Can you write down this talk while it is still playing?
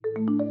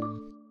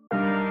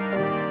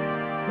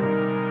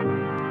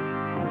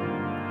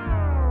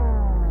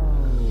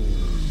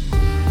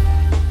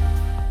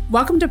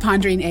Welcome to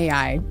Pondering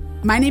AI.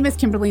 My name is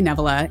Kimberly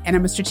Nevela, and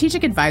I'm a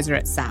strategic advisor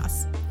at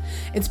SAS.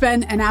 It's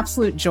been an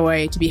absolute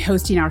joy to be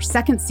hosting our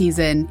second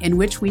season in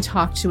which we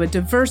talk to a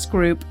diverse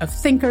group of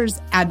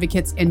thinkers,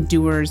 advocates, and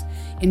doers,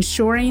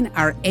 ensuring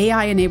our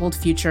AI-enabled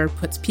future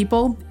puts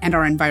people and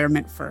our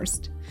environment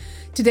first.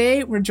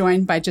 Today, we're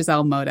joined by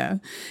Giselle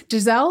Moda.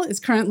 Giselle is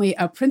currently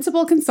a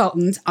principal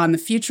consultant on the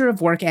future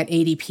of work at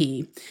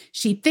ADP.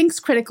 She thinks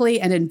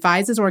critically and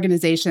advises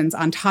organizations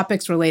on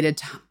topics related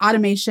to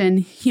automation,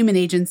 human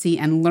agency,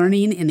 and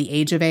learning in the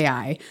age of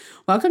AI.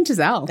 Welcome,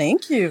 Giselle.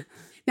 Thank you.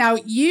 Now,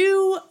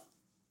 you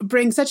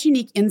bring such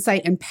unique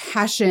insight and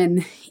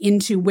passion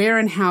into where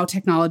and how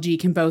technology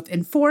can both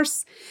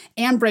enforce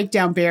and break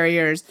down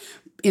barriers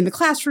in the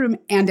classroom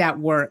and at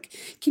work.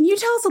 Can you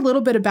tell us a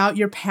little bit about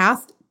your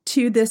path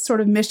to this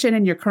sort of mission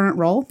and your current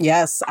role?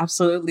 Yes,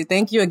 absolutely.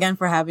 Thank you again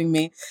for having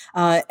me.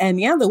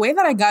 The way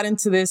that I got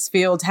into this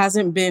field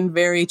hasn't been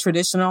very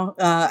traditional.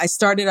 I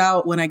started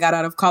out when I got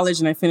out of college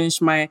and I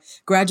finished my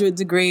graduate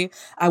degree.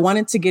 I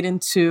wanted to get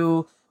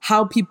into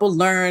how people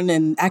learn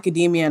in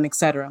academia and et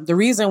cetera. The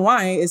reason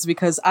why is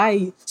because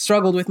I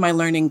struggled with my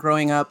learning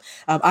growing up.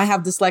 I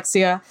have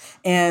dyslexia,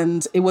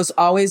 and it was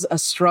always a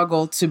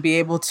struggle to be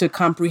able to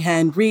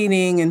comprehend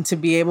reading and to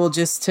be able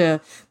just to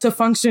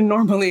function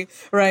normally,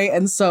 right?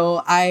 And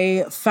so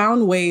I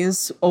found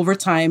ways over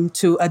time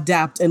to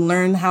adapt and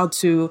learn how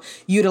to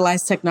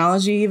utilize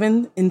technology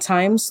even in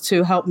times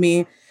to help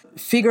me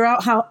figure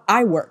out how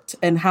I worked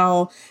and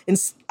how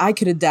I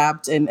could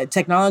adapt, and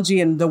technology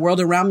and the world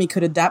around me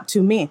could adapt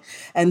to me.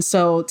 And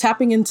so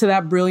tapping into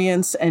that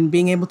brilliance and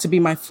being able to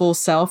be my full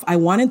self, I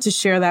wanted to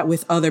share that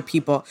with other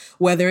people,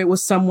 whether it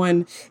was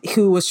someone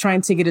who was trying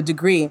to get a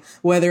degree,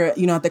 whether,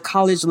 at the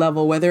college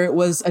level, whether it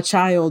was a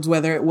child,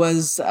 whether it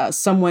was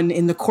someone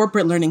in the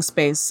corporate learning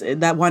space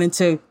that wanted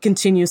to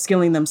continue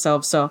skilling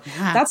themselves. So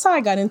That's how I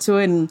got into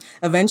it. And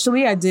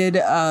eventually I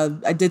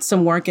did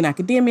some work in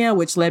academia,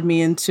 which led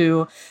me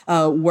into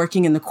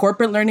working in the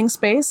corporate learning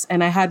space.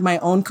 And I had my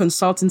own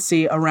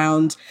consultancy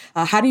around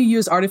how do you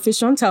use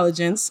artificial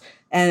intelligence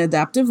and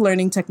adaptive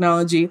learning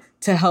technology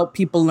to help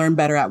people learn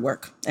better at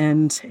work.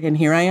 And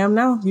here I am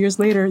now, years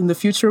later, in the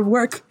future of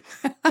work.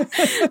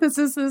 This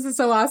is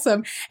so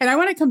awesome. And I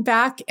want to come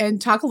back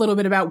and talk a little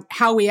bit about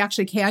how we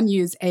actually can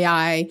use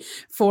AI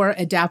for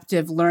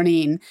adaptive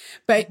learning.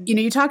 But,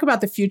 you talk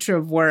about the future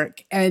of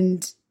work,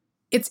 and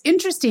it's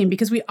interesting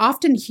because we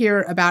often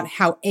hear about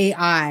how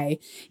AI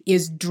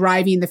is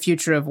driving the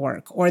future of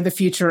work or the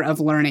future of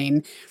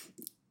learning.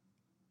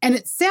 And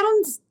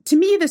to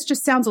me, this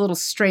just sounds a little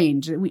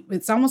strange.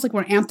 It's almost like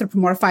we're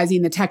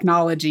anthropomorphizing the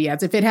technology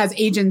as if it has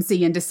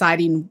agency in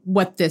deciding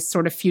what this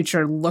sort of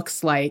future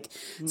looks like.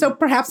 So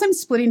perhaps I'm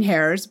splitting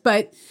hairs,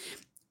 but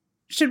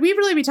should we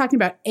really be talking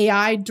about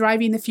AI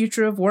driving the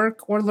future of work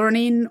or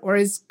learning, or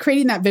is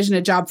creating that vision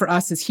a job for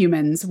us as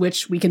humans,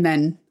 which we can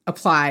then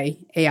apply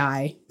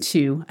AI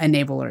to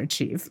enable or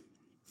achieve?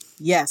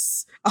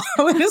 Yes. I'm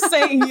going to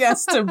say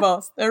yes to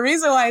both. The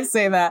reason why I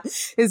say that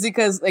is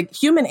because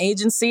human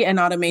agency and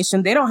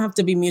automation, they don't have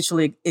to be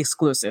mutually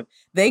exclusive.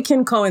 They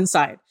can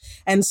coincide.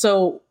 And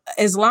so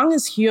as long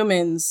as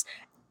humans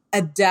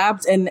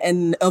adapt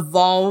and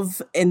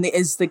evolve and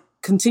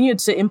continue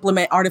to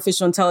implement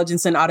artificial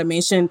intelligence and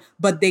automation,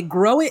 but they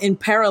grow it in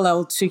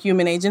parallel to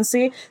human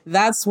agency,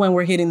 that's when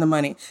we're hitting the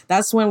money.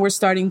 That's when we're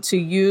starting to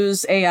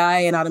use AI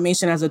and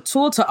automation as a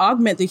tool to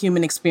augment the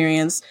human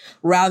experience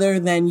rather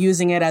than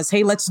using it as,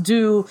 hey, let's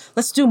do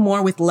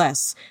more with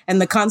less. And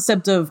the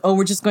concept of,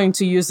 we're just going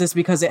to use this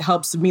because it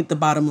helps meet the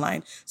bottom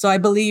line. So I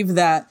believe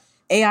that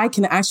AI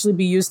can actually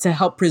be used to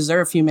help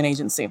preserve human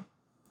agency.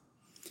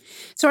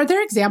 So are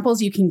there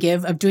examples you can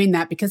give of doing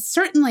that? Because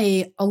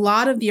certainly a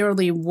lot of the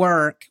early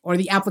work or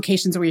the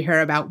applications that we hear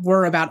about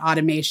were about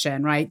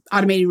automation, right?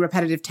 Automating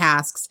repetitive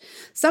tasks,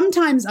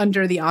 sometimes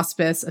under the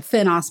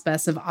thin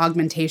auspice of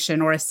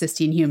augmentation or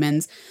assisting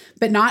humans,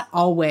 but not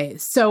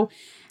always. So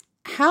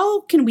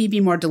how can we be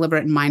more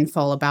deliberate and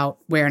mindful about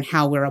where and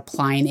how we're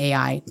applying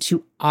AI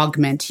to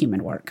augment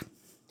human work?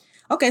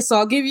 Okay, so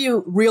I'll give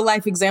you real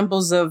life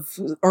examples of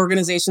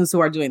organizations who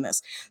are doing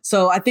this.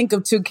 So I think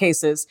of two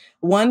cases.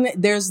 One,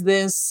 there's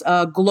this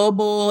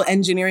global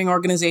engineering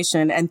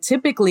organization, and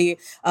typically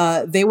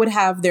they would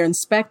have their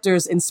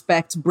inspectors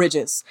inspect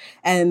bridges,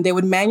 and they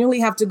would manually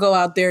have to go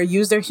out there,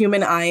 use their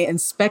human eye,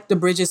 inspect the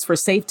bridges for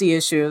safety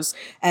issues,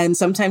 and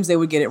sometimes they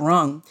would get it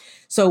wrong.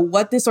 So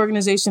what this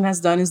organization has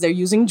done is they're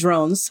using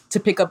drones to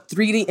pick up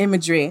 3D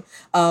imagery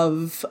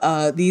of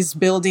these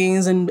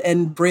buildings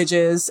and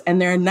bridges,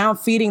 and they're now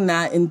feeding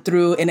that in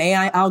through an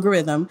AI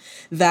algorithm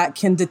that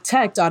can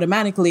detect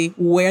automatically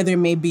where there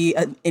may be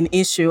an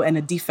issue and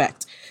a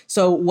defect.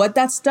 So what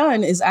that's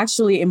done is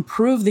actually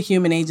improve the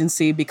human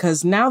agency,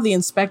 because now the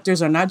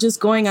inspectors are not just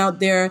going out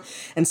there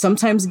and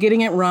sometimes getting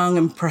it wrong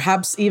and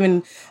perhaps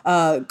even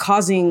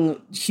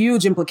causing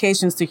huge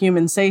implications to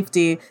human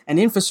safety and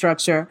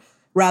infrastructure.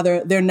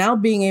 Rather, they're now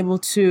being able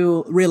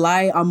to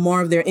rely on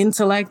more of their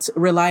intellect,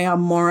 rely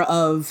on more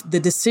of the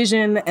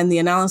decision and the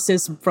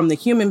analysis from the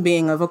human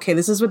being of, okay,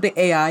 this is what the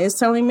AI is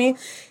telling me.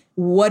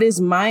 what is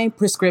my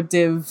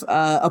prescriptive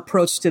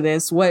approach to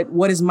this?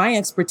 What is my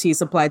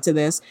expertise applied to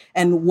this?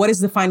 And what is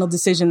the final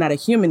decision that a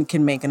human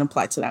can make and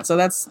apply to that? So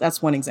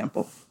that's one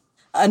example.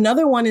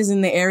 Another one is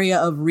in the area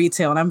of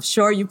retail. And I'm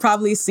sure you've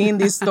probably seen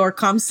these store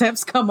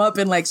concepts come up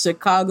in like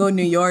Chicago,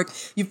 New York.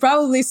 You've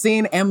probably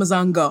seen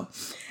Amazon Go.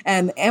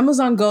 And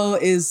Amazon Go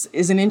is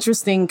an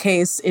interesting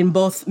case in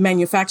both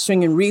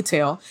manufacturing and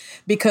retail,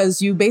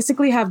 because you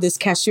basically have this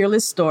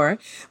cashierless store,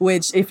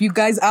 which if you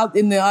guys out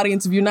in the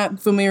audience, if you're not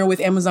familiar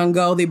with Amazon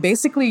Go, they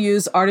basically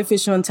use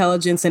artificial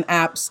intelligence and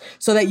apps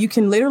so that you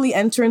can literally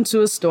enter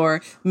into a store,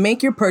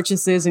 make your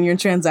purchases and your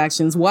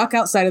transactions, walk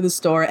outside of the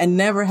store and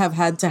never have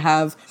had to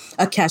have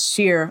a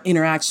cashier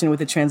interaction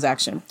with a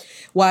transaction.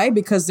 Why?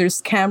 Because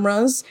there's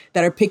cameras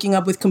that are picking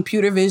up with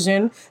computer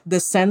vision. The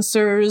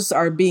sensors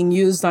are being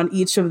used on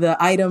each of the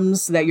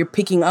items that you're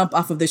picking up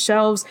off of the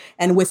shelves.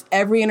 And with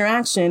every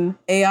interaction,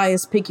 AI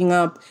is picking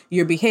up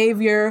your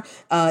behavior.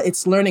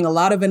 It's learning a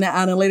lot of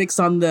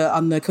analytics on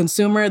the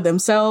consumer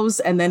themselves.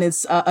 And then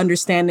it's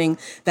understanding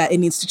that it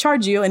needs to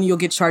charge you, and you'll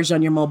get charged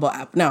on your mobile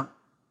app. Now,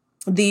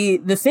 the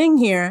thing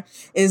here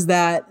is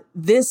that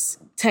this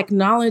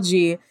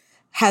technology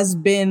has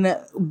been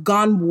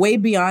gone way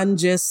beyond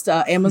just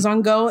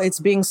Amazon Go.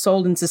 It's being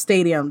sold into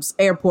stadiums,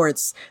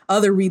 airports,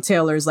 other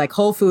retailers like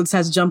Whole Foods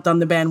has jumped on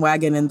the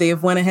bandwagon and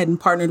they've went ahead and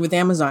partnered with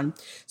Amazon.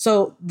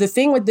 So the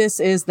thing with this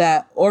is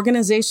that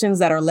organizations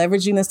that are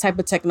leveraging this type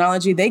of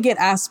technology, they get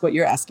asked what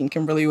you're asking,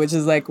 Kimberly, which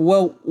is like,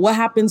 well, what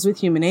happens with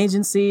human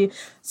agency?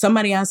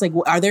 Somebody asked, like,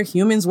 are there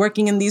humans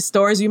working in these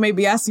stores? You may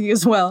be asking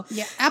as well.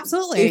 Yeah,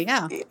 absolutely.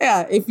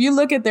 If you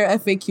look at their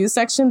FAQ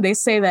section, they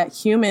say that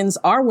humans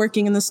are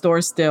working in the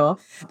store still.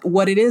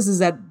 What it is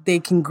that they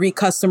can greet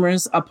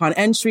customers upon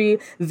entry.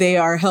 They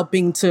are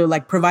helping to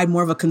like provide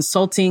more of a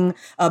consulting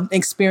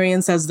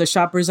experience as the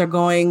shoppers are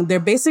going. They're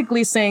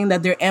basically saying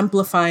that they're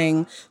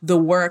amplifying the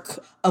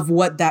work of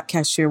what that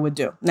cashier would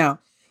do. Now,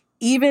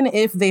 even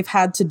if they've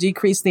had to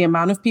decrease the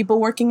amount of people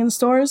working in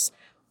stores,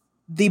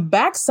 the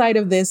backside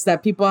of this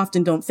that people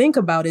often don't think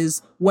about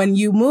is when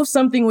you move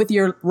something with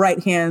your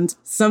right hand,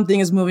 something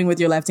is moving with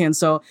your left hand.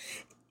 So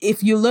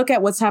if you look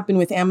at what's happened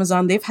with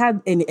Amazon, they've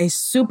had a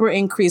super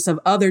increase of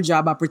other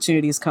job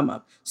opportunities come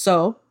up.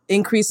 So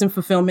increase in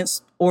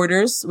fulfillment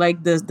orders,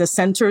 like the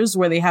centers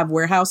where they have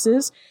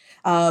warehouses.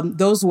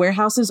 Those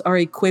warehouses are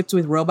equipped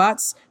with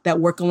robots that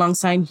work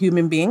alongside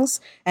human beings.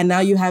 And now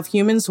you have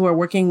humans who are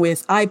working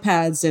with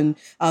iPads and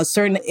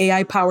certain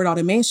AI-powered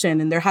automation,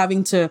 and they're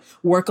having to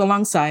work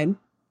alongside.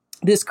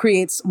 This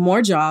creates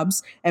more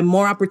jobs and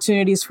more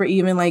opportunities for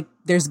even like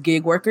there's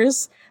gig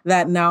workers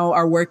that now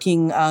are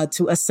working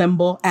to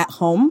assemble at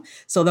home.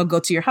 So they'll go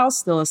to your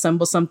house, they'll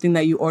assemble something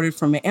that you ordered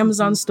from an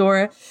Amazon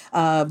store.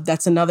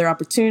 That's another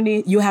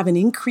opportunity. You have an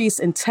increase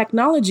in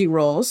technology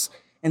roles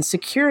and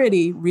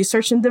security,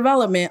 research and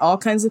development, all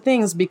kinds of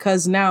things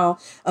because now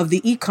of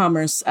the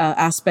e-commerce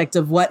aspect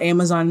of what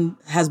Amazon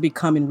has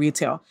become in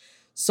retail.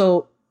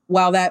 So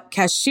while that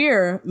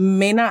cashier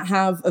may not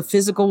have a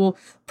physical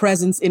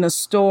presence in a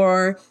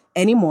store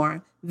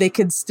anymore, they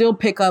could still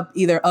pick up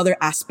either other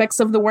aspects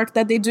of the work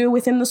that they do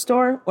within the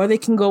store, or they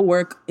can go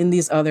work in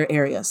these other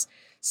areas.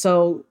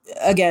 So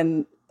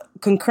again,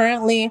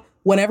 concurrently,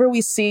 whenever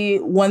we see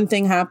one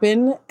thing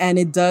happen and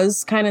it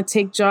does kind of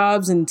take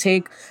jobs and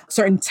take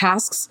certain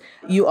tasks,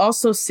 you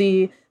also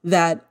see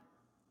that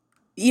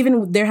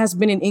even there has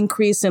been an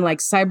increase in like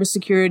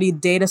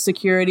cybersecurity, data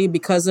security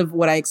because of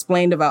what I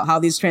explained about how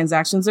these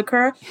transactions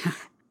occur.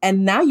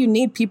 And now you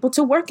need people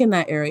to work in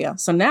that area.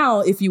 So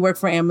now if you work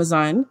for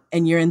Amazon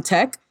and you're in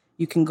tech,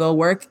 you can go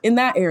work in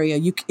that area.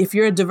 If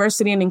you're a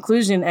diversity and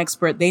inclusion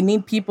expert, they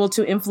need people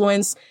to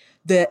influence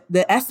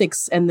the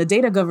ethics and the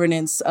data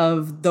governance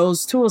of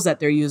those tools that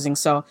they're using.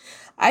 So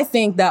I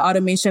think that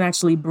automation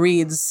actually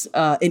breeds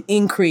an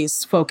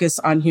increased focus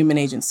on human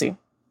agency.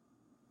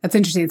 That's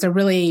interesting. It's a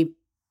really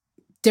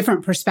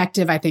different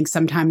perspective, I think,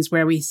 sometimes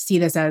where we see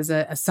this as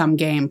a sum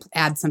game,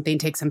 add something,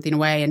 take something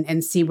away,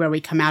 and see where we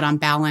come out on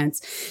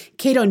balance.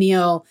 Kate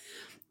O'Neill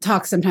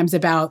talks sometimes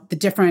about the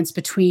difference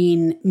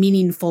between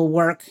meaningful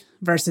work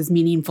versus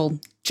meaningful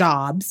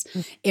jobs.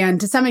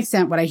 And to some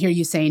extent, what I hear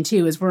you saying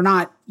too is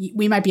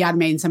we might be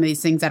automating some of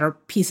these things that are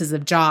pieces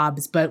of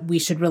jobs, but we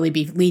should really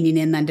be leaning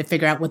in then to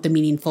figure out what the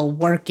meaningful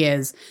work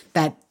is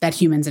that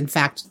humans, in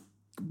fact,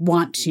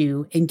 want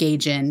to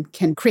engage in,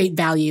 can create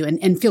value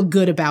and feel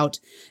good about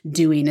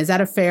doing. Is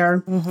that a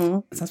fair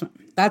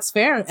assessment? That's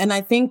fair. And I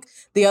think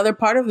the other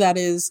part of that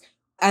is,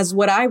 as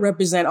what I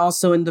represent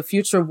also in the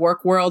future of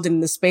work world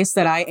and the space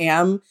that I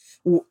am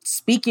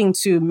speaking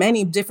to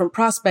many different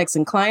prospects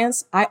and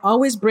clients, I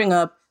always bring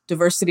up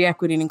diversity,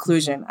 equity, and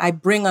inclusion. I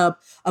bring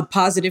up a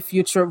positive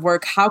future of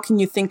work. How can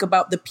you think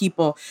about the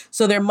people?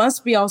 So there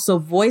must be also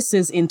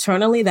voices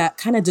internally that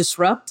kind of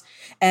disrupt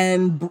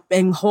and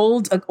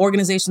hold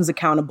organizations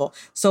accountable.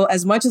 So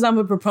as much as I'm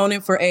a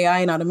proponent for AI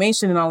and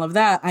automation and all of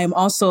that, I am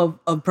also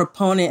a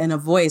proponent and a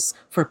voice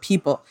for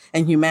people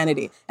and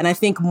humanity. And I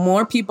think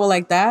more people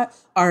like that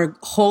are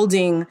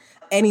holding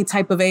any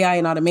type of AI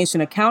and automation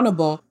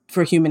accountable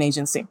for human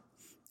agency.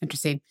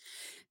 Interesting.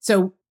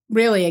 So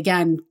really,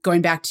 again,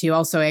 going back to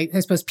also, I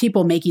suppose,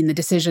 people making the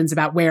decisions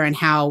about where and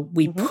how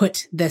we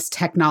put this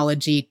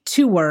technology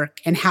to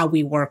work and how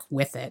we work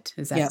with it.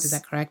 Is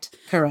that correct?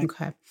 Correct.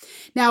 Okay.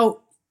 Now,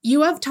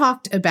 you have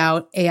talked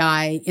about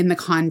AI in the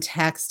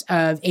context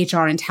of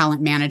HR and talent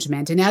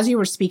management. And as you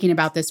were speaking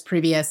about this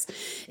previous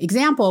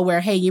example where,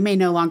 hey, you may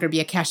no longer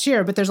be a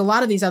cashier, but there's a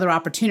lot of these other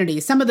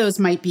opportunities. Some of those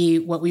might be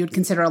what we would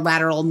consider a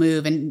lateral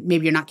move, and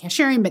maybe you're not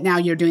cashiering, but now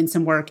you're doing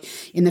some work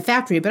in the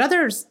factory. But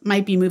others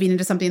might be moving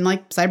into something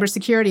like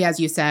cybersecurity, as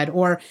you said,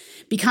 or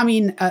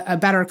becoming a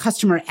better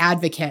customer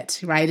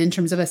advocate, right, in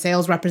terms of a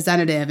sales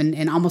representative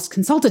and almost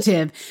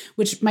consultative,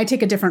 which might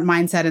take a different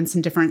mindset and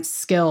some different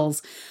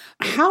skills.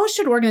 How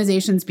should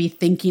organizations be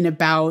thinking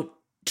about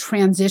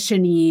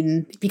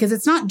transitioning? Because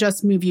it's not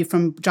just move you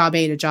from job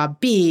A to job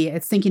B.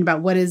 It's thinking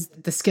about what is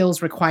the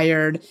skills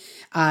required,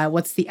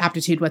 what's the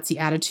aptitude, what's the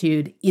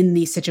attitude in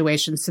these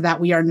situations, so that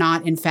we are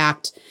not, in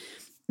fact,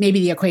 maybe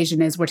the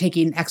equation is we're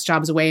taking X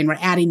jobs away and we're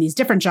adding these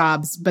different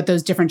jobs, but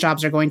those different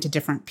jobs are going to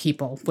different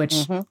people,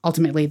 which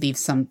ultimately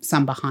leaves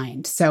some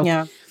behind.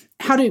 So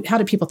how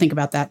do people think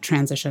about that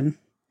transition?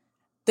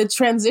 The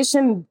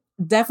transition,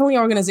 definitely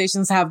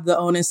organizations have the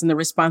onus and the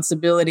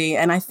responsibility.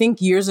 And I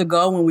think years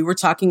ago when we were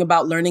talking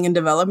about learning and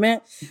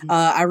development,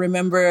 I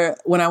remember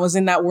when I was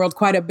in that world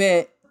quite a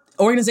bit,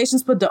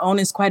 organizations put the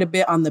onus quite a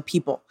bit on the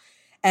people.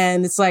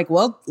 And it's like,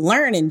 well,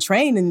 learn and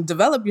train and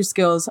develop your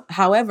skills.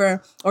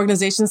 However,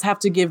 organizations have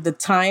to give the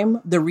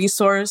time, the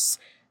resource,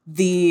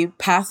 the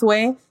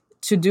pathway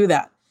to do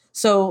that.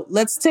 So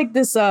let's take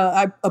this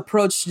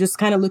approach, just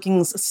kind of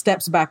looking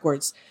steps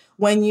backwards.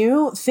 When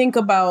you think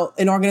about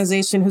an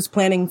organization who's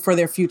planning for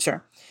their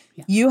future,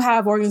 you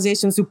have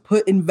organizations who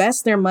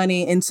invest their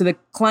money into the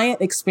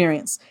client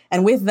experience.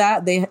 And with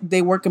that,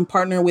 they work and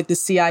partner with the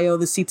CIO,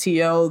 the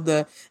CTO,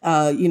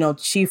 the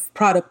chief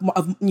product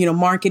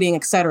marketing,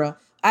 et cetera.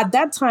 At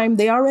that time,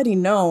 they already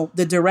know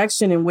the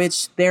direction in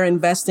which they're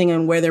investing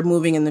and where they're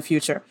moving in the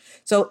future.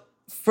 So,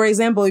 for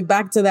example,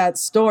 back to that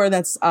store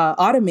that's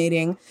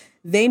automating,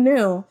 they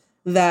knew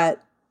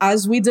that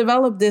as we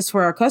develop this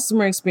for our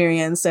customer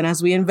experience and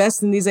as we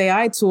invest in these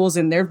AI tools,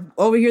 and they're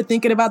over here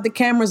thinking about the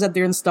cameras that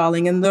they're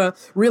installing and the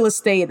real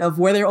estate of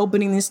where they're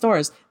opening these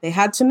stores, they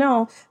had to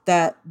know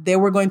that they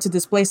were going to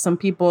displace some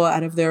people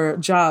out of their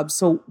jobs.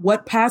 So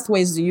what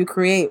pathways do you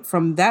create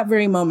from that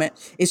very moment?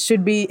 It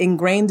should be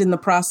ingrained in the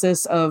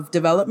process of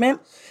development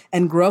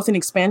and growth and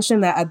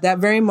expansion, that at that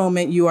very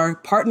moment you are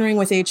partnering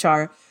with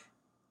HR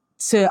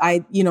to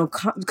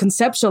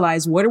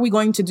conceptualize what are we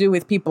going to do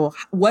with people?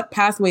 What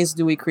pathways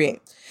do we create?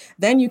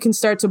 Then you can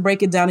start to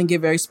break it down and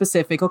get very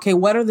specific. Okay,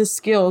 what are the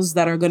skills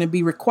that are going to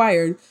be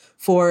required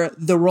for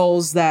the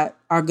roles that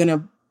are going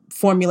to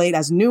formulate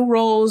as new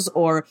roles?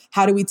 Or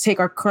how do we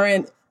take our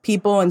current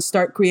people and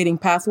start creating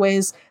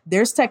pathways?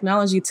 There's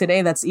technology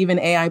today that's even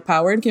AI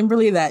powered,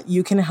 Kimberly, that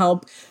you can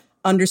help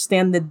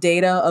understand the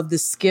data of the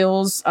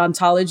skills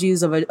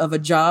ontologies of a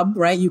job,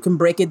 right? You can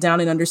break it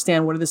down and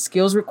understand what are the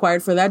skills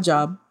required for that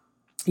job.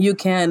 You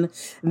can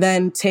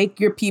then take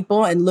your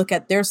people and look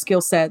at their skill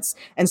sets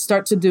and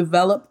start to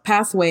develop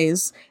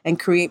pathways and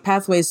create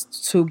pathways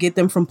to get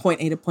them from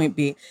point A to point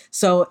B.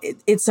 So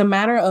it's a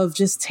matter of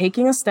just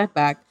taking a step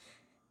back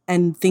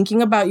and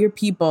thinking about your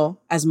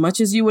people as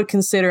much as you would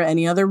consider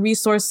any other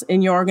resource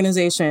in your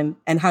organization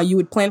and how you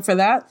would plan for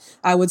that.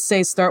 I would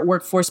say start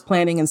workforce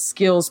planning and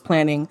skills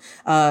planning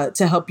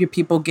to help your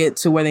people get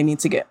to where they need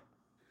to get.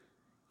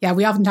 Yeah,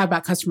 we often talk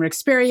about customer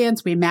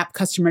experience. We map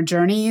customer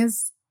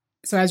journeys.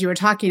 So as you were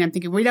talking, I'm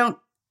thinking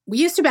we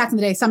used to back in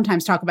the day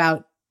sometimes talk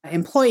about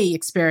employee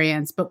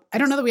experience, but I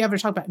don't know that we ever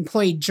talk about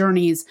employee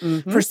journeys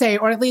per se,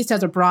 or at least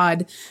as a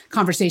broad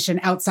conversation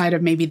outside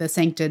of maybe the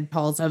sancted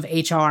halls of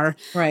HR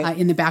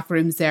in the back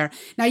rooms there.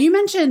 Now, you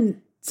mentioned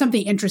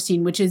something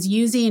interesting, which is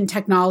using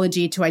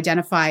technology to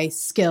identify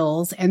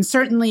skills. And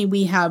certainly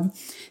we have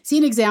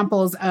seen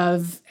examples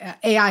of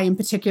AI in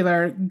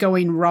particular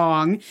going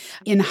wrong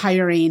in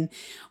hiring.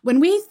 When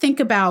we think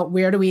about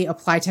where do we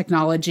apply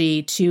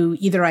technology to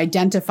either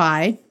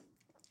identify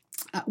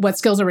what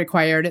skills are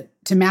required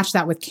to match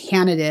that with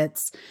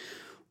candidates,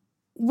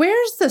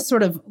 where's the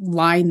sort of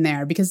line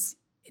there? Because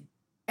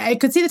I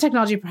could see the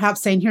technology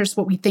perhaps saying, here's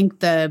what we think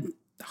the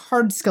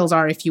hard skills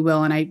are, if you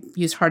will. And I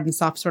use hard and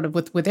soft sort of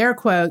with air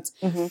quotes.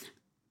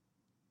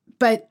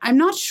 But I'm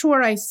not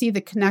sure I see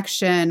the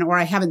connection, or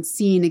I haven't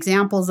seen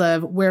examples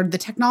of where the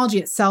technology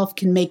itself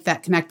can make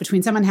that connect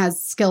between someone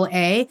has skill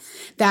A,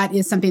 that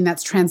is something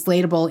that's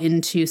translatable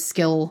into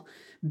skill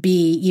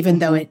B, even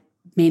though it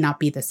may not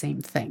be the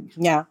same thing.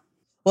 Yeah.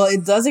 Well,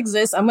 it does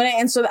exist. I'm going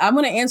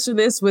to answer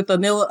this with a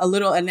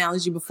little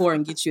analogy before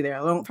and get you there.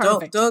 Don't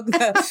think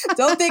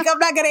I'm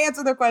not going to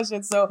answer the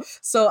question.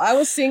 So I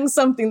was seeing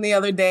something the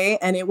other day,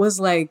 and it was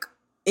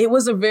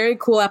a very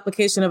cool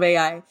application of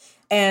AI.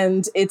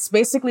 And it's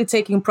basically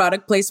taking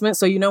product placement.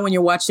 So, when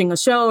you're watching a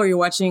show or you're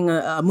watching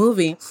a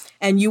movie,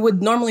 and you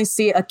would normally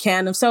see a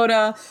can of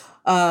soda,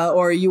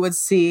 or you would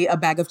see a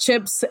bag of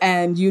chips,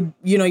 and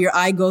your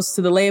eye goes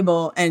to the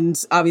label,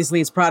 and obviously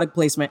it's product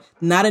placement.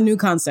 Not a new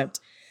concept.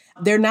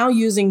 They're now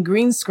using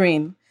green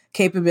screen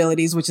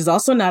capabilities, which is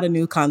also not a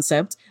new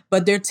concept,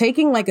 but they're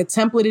taking like a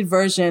templated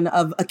version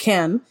of a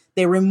can.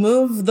 They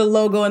remove the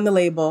logo and the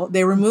label.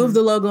 They remove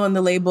the logo and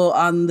the label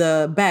on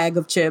the bag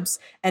of chips.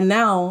 And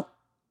now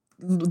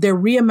they're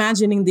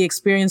reimagining the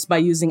experience by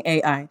using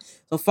AI.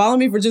 So follow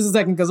me for just a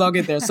second because I'll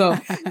get there. So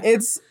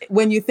it's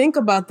when you think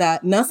about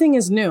that, nothing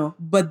is new,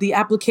 but the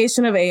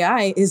application of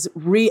AI is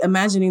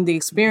reimagining the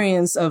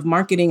experience of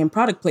marketing and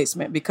product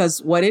placement,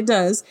 because what it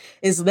does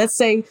is, let's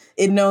say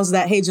it knows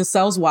that, hey,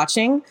 Giselle's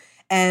watching.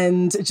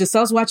 And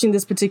Giselle's watching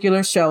this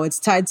particular show. It's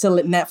tied to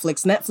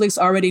Netflix. Netflix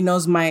already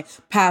knows my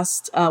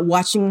past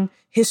watching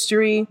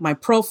history, my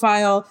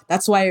profile.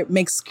 That's why it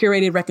makes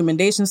curated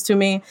recommendations to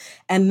me.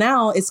 And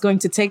now it's going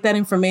to take that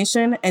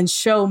information and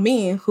show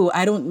me, who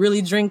I don't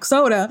really drink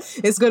soda,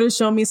 it's going to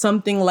show me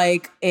something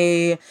like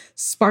a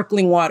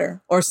sparkling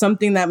water or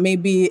something that may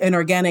be an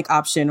organic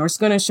option, or it's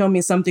going to show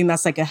me something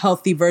that's like a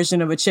healthy version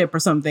of a chip or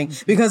something,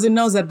 because it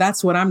knows that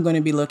that's what I'm going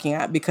to be looking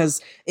at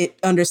because it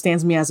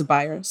understands me as a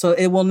buyer. So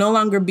it will no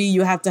longer be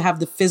you have to have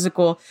the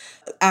physical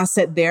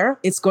asset there.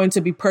 It's going to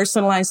be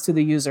personalized to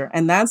the user.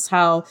 And that's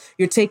how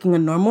you're taking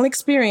a normal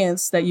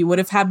experience that you would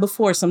have had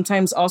before,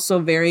 sometimes also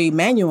very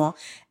manual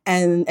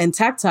and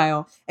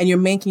tactile, and you're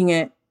making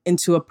it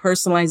into a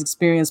personalized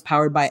experience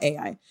powered by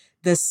AI.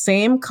 The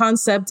same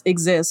concept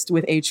exists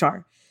with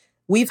HR.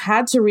 We've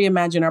had to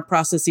reimagine our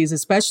processes,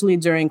 especially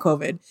during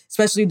COVID,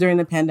 especially during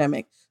the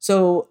pandemic.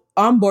 So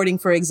onboarding,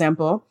 for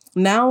example,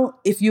 now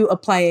if you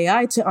apply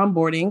AI to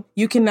onboarding,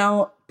 you can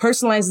now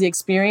personalize the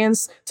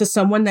experience to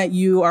someone that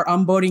you are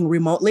onboarding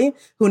remotely,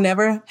 who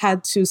never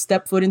had to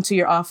step foot into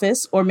your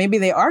office, or maybe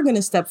they are going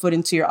to step foot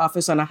into your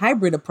office on a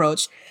hybrid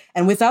approach.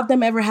 And without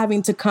them ever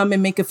having to come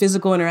and make a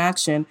physical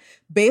interaction,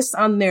 based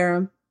on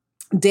their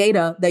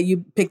data that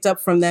you picked up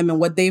from them and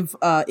what they've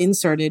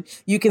inserted,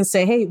 you can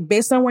say, hey,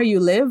 based on where you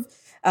live,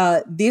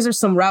 these are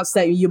some routes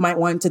that you might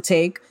want to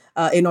take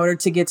in order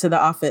to get to the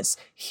office.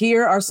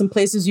 Here are some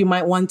places you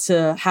might want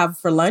to have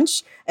for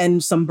lunch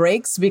and some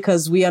breaks,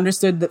 because we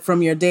understood that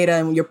from your data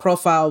and your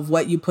profile of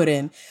what you put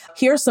in.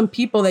 Here are some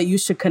people that you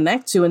should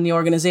connect to in the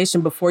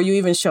organization before you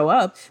even show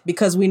up,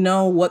 because we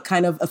know what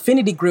kind of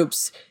affinity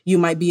groups you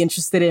might be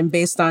interested in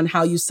based on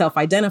how you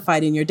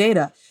self-identified in your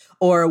data,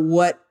 or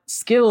what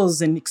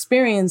skills and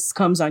experience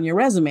comes on your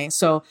resume.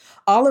 So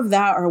all of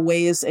that are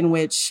ways in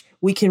which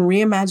we can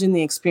reimagine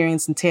the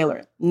experience and tailor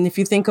it. And if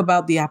you think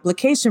about the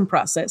application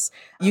process,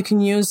 you can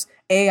use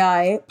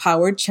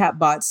AI-powered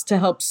chatbots to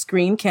help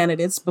screen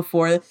candidates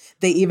before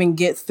they even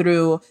get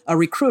through a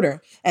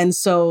recruiter. And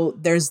so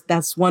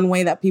that's one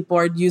way that people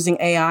are using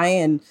AI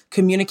and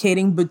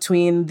communicating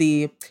between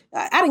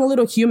adding a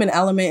little human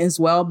element as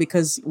well,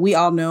 because we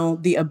all know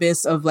the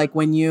abyss of like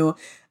when you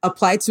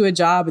apply to a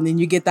job and then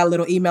you get that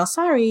little email,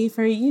 sorry,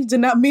 you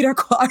did not meet our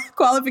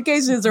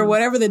qualifications, or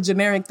whatever the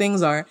generic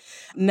things are.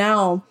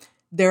 Now,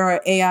 there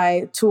are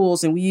AI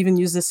tools, and we even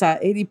use this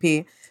at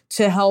ADP,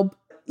 to help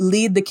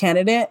lead the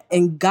candidate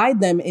and guide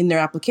them in their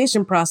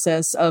application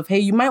process of, hey,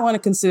 you might want to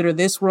consider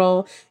this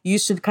role. You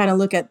should kind of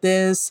look at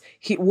this,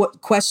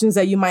 what questions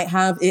that you might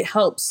have. It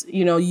helps,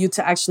 you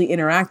to actually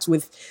interact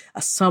with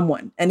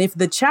someone. And if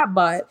the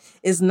chatbot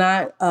is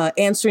not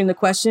answering the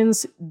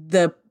questions,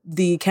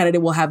 the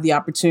candidate will have the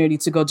opportunity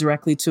to go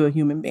directly to a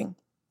human being.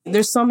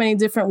 There's so many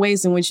different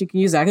ways in which you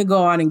can use it. I could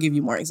go on and give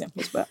you more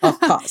examples, but I'll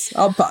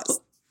pause.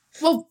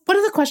 Well, one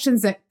of the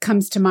questions that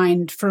comes to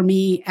mind for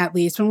me, at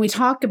least, when we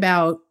talk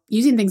about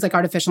using things like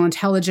artificial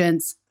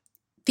intelligence,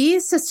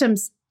 these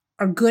systems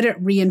are good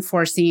at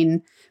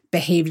reinforcing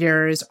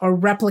behaviors or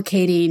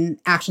replicating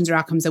actions or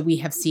outcomes that we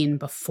have seen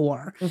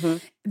before. Mm-hmm.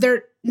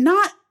 They're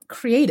not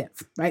creative,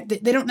 right?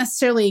 They don't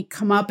necessarily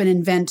come up and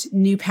invent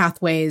new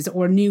pathways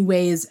or new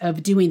ways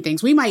of doing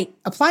things. We might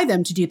apply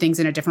them to do things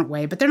in a different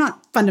way, but they're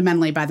not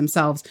fundamentally by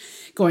themselves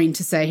going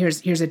to say,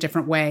 here's a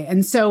different way.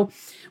 And so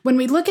when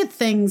we look at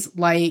things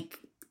like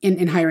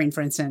in hiring,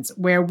 for instance,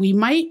 where we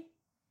might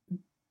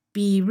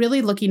be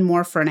really looking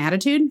more for an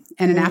attitude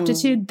and an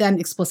aptitude than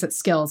explicit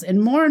skills.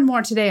 And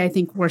more today, I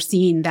think we're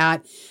seeing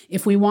that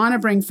if we want to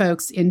bring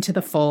folks into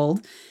the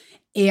fold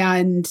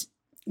and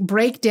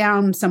break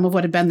down some of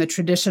what have been the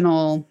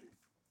traditional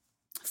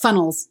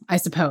funnels, I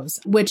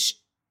suppose, which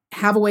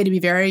have a way to be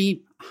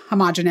very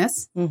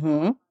homogenous.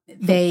 Mm-hmm.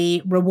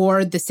 They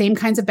reward the same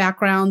kinds of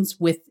backgrounds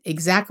with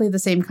exactly the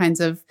same kinds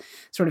of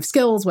sort of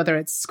skills, whether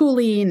it's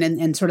schooling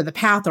and sort of the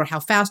path or how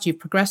fast you've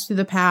progressed through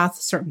the path,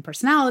 certain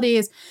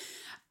personalities.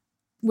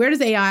 Where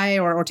does AI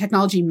or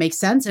technology make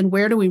sense? And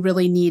where do we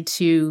really need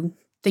to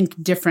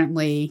think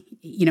differently,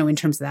 in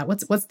terms of that?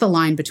 What's the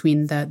line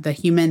between the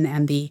human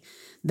and the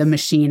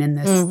machine in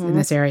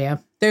this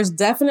area? There's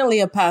definitely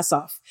a pass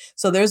off.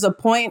 So there's a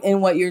point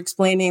in what you're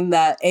explaining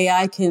that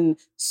AI can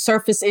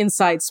surface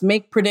insights,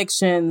 make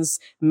predictions,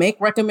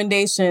 make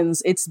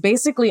recommendations. It's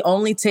basically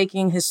only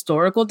taking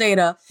historical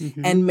data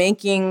and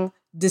making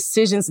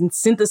decisions and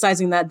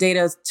synthesizing that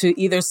data to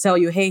either tell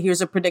you, hey, here's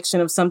a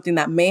prediction of something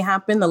that may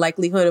happen, the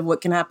likelihood of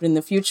what can happen in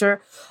the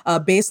future,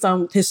 based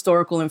on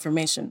historical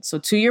information. So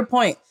to your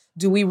point,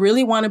 do we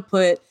really want to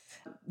put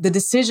the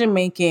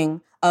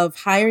decision-making of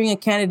hiring a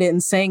candidate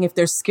and saying if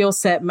their skill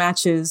set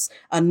matches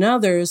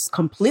another's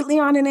completely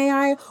on an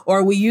AI, or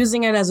are we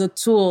using it as a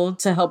tool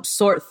to help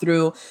sort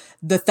through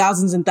the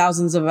thousands and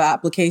thousands of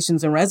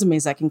applications and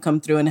resumes that can come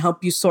through and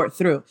help you sort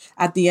through?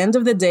 At the end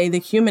of the day, the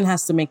human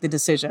has to make the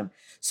decision.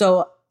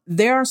 So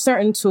there are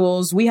certain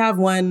tools. We have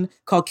one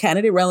called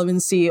Candidate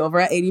Relevancy over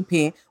at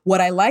ADP.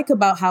 What I like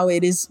about how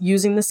it is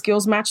using the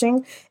skills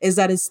matching is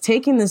that it's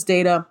taking this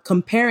data,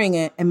 comparing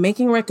it, and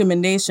making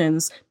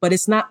recommendations, but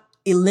it's not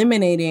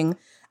eliminating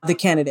the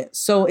candidate.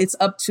 So it's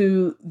up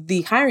to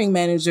the hiring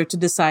manager to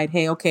decide,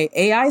 hey, okay,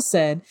 AI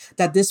said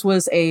that this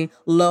was a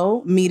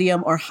low,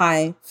 medium, or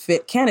high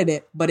fit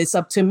candidate, but it's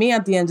up to me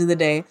at the end of the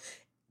day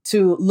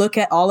to look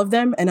at all of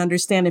them and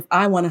understand if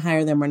I want to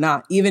hire them or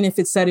not. Even if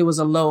it said it was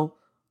a low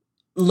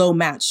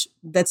match,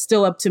 that's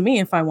still up to me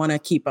if I want to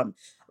keep them.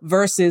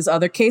 Versus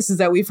other cases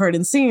that we've heard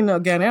and seen,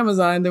 again,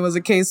 Amazon, there was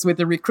a case with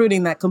the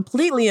recruiting that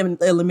completely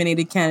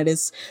eliminated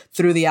candidates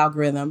through the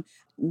algorithm.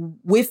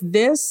 With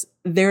this,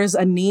 there's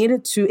a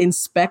need to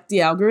inspect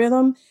the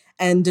algorithm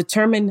and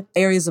determine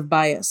areas of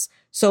bias.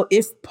 So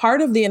if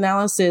part of the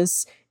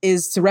analysis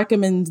is to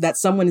recommend that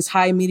someone is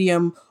high,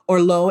 medium,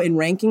 or low in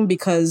ranking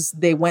because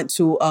they went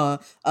to a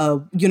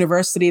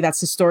university that's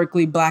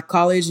historically Black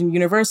college and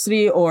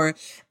university, or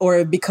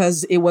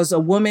because it was a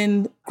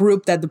woman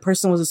group that the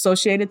person was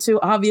associated to,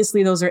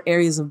 obviously those are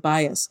areas of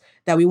bias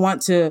that we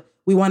want to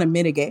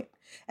mitigate.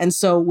 And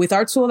so with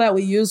our tool that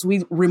we use,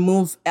 we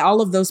remove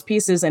all of those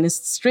pieces and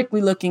it's strictly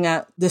looking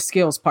at the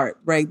skills part,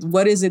 right?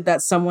 What is it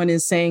that someone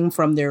is saying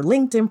from their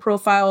LinkedIn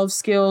profile of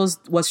skills?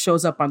 What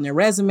shows up on their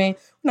resume?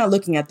 We're not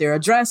looking at their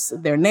address,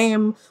 their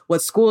name,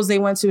 what schools they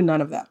went to,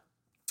 none of that.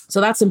 So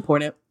that's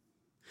important.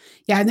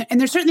 Yeah. And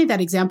there's certainly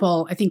that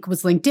example, I think,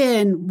 was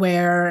LinkedIn,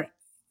 where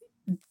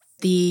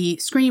the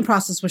screening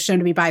process was shown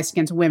to be biased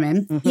against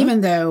women,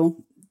 even though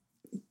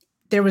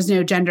there was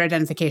no gender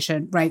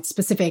identification, right,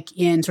 specific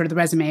in sort of the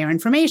resume or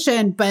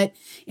information. But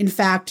in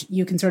fact,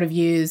 you can sort of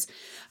use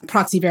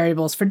proxy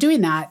variables for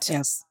doing that.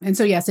 Yes. And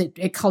so, yes,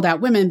 it called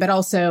out women, but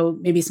also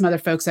maybe some other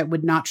folks that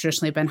would not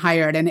traditionally have been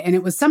hired. And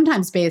it was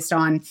sometimes based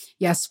on,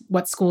 yes,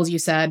 what schools you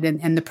said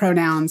and the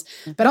pronouns,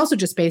 but also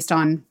just based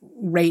on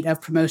rate of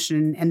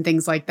promotion and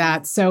things like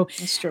that. So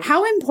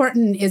how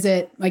important is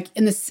it, like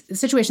in this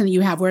situation that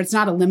you have where it's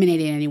not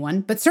eliminating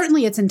anyone, but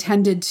certainly it's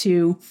intended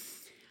to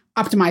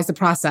optimize the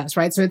process,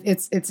 right? So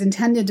it's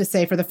intended to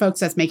say for the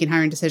folks that's making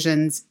hiring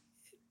decisions,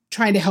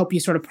 trying to help you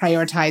sort of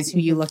prioritize who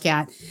you look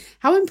at.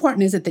 How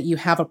important is it that you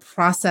have a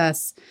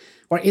process,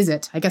 or is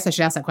it? I guess I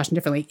should ask that question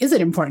differently. Is it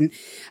important?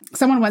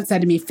 Someone once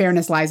said to me,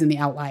 fairness lies in the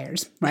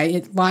outliers, right?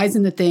 It lies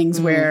in the things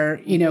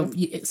where,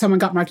 someone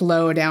got marked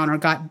low or down or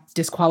got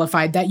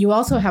disqualified, that you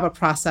also have a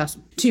process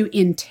to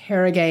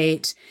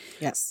interrogate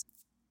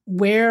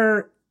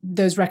where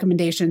those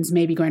recommendations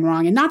may be going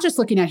wrong, and not just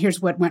looking at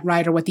here's what went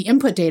right or what the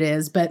input data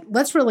is, but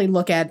let's really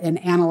look at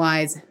and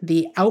analyze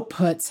the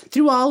outputs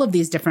through all of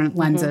these different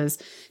lenses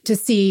to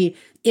see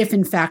if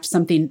in fact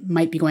something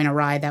might be going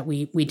awry that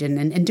we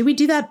didn't. And do we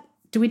do that?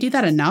 Do we do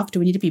that enough? Do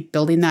we need to be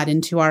building that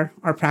into our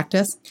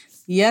practice?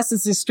 Yes,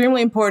 it's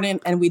extremely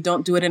important, and we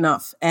don't do it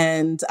enough.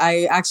 And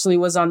I actually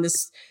was on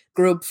this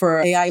group for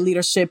AI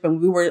leadership,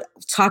 and we were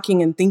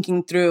talking and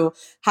thinking through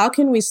how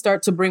can we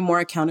start to bring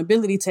more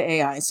accountability to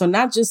AI? So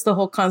not just the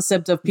whole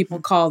concept of people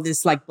call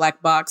this like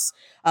black box,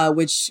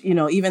 which,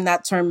 even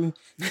that term,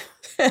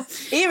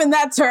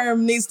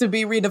 needs to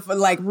be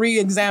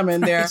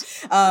re-examined there.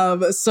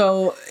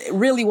 So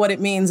really what it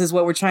means is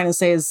what we're trying to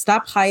say is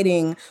stop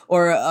hiding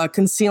or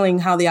concealing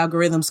how the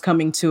algorithm's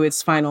coming to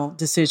its final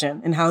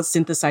decision and how it's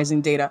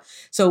synthesizing data.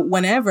 So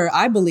whenever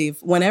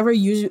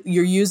you're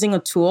using a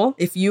tool,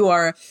 if you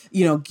are,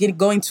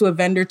 going to a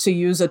vendor to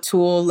use a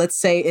tool, let's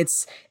say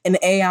it's an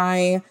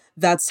AI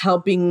that's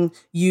helping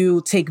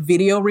you take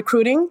video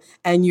recruiting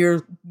and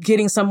you're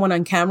getting someone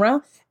on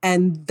camera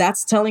and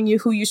that's telling you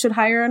who you should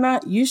hire or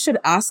not, you should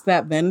ask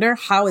that vendor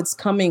how it's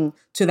coming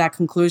to that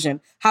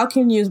conclusion. How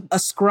can you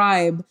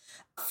ascribe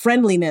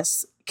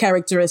friendliness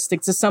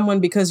characteristic to someone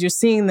because you're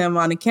seeing them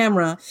on a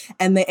camera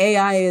and the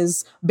AI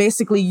is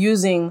basically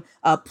using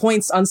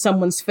points on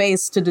someone's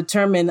face to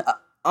determine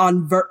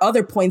on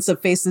other points of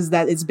faces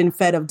that it's been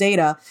fed of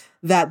data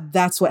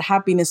that's what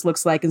happiness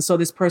looks like. And so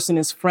this person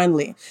is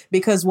friendly.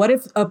 Because what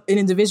if an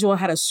individual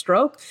had a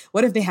stroke?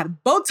 What if they had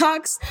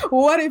Botox?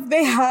 What if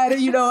they had,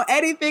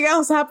 anything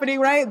else happening,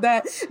 right?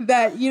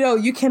 That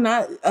you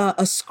cannot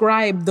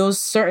ascribe those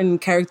certain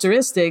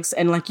characteristics.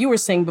 And like you were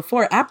saying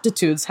before,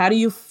 aptitudes. How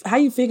you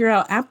figure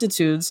out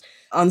aptitudes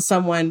on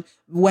someone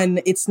when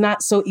it's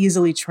not so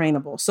easily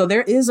trainable? So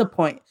there is a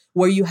point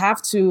where you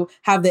have to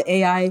have the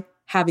AI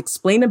have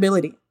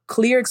explainability,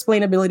 clear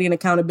explainability and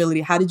accountability.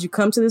 How did you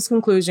come to this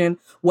conclusion?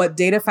 What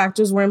data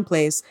factors were in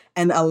place?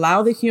 And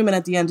allow the human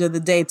at the end of the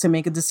day to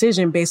make a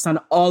decision based on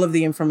all of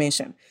the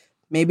information.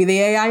 Maybe the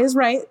AI is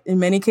right. In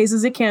many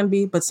cases, it can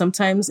be, but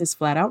sometimes it's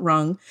flat out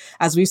wrong,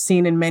 as we've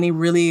seen in many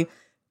really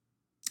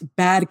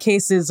bad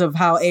cases of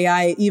how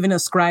AI even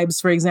ascribes,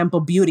 for example,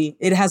 beauty.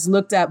 It has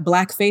looked at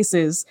Black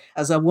faces.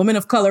 As a woman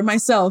of color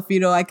myself,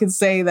 I can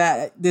say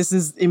that this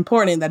is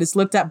important, that it's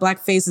looked at Black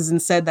faces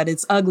and said that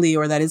it's ugly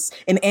or that it's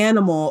an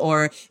animal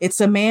or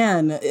it's a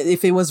man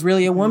if it was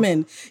really a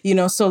woman,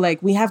 so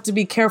like we have to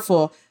be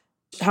careful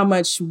how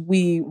much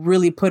we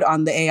really put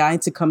on the AI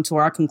to come to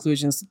our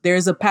conclusions.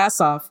 There's a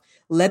pass off.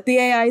 Let the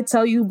AI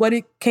tell you what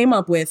it came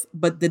up with,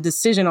 but the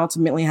decision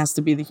ultimately has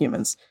to be the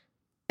humans.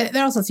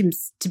 There also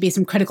seems to be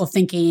some critical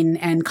thinking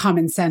and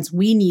common sense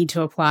we need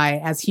to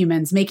apply as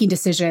humans, making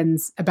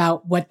decisions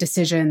about what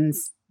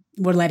decisions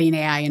we're letting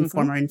AI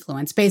inform or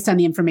influence based on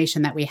the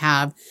information that we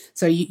have.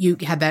 So you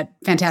had that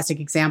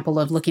fantastic example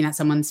of looking at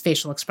someone's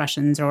facial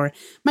expressions or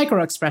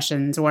micro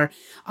expressions or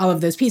all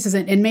of those pieces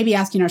and maybe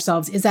asking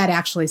ourselves, is that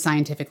actually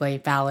scientifically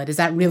valid? Is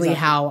that really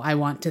how I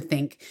want to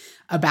think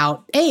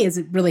about is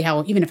it really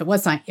how, even if it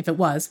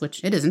was,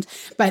 which it isn't,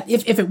 but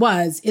if it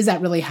was, is that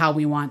really how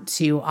we want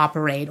to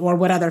operate? Or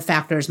what other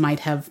factors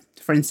might have,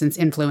 for instance,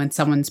 influence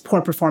someone's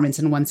poor performance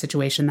in one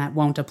situation that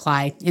won't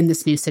apply in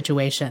this new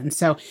situation?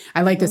 So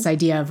I like this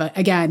idea of,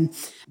 again,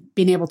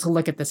 being able to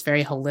look at this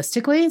very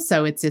holistically.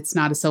 So it's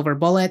not a silver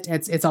bullet.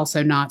 It's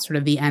also not sort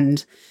of the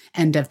end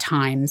of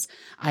times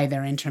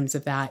either in terms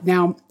of that.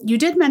 Now, you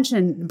did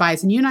mention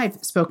bias, and you and I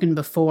have spoken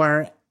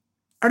before.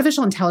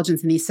 Artificial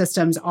intelligence and these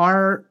systems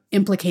are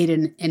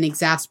implicated in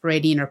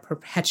exasperating or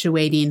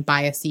perpetuating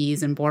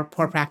biases and poor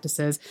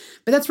practices,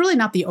 but that's really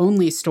not the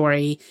only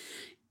story.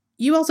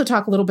 You also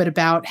talk a little bit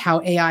about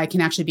how AI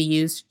can actually be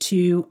used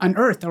to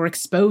unearth or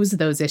expose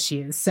those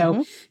issues. So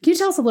can you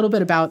tell us a little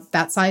bit about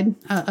that side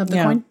of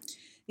the coin?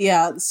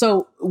 Yeah.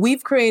 So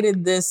we've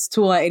created this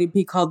tool at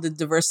ADP called the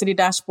Diversity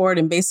Dashboard.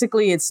 And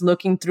basically it's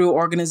looking through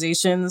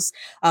organizations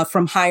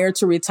from hire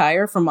to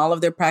retire from all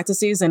of their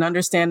practices and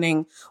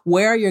understanding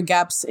where are your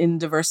gaps in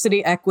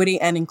diversity,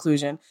 equity, and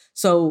inclusion.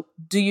 So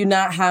do you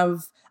not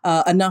have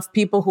enough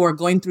people who are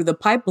going through the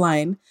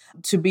pipeline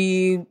to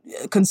be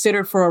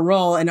considered for a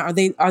role? And are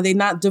they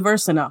not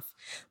diverse enough?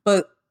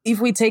 But if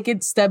we take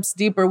it steps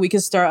deeper, we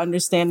can start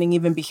understanding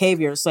even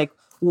behaviors like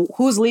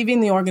who's leaving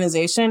the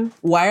organization?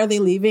 Why are they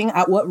leaving?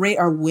 At what rate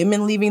are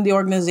women leaving the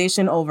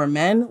organization over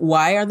men?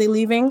 Why are they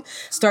leaving?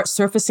 Start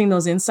surfacing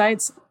those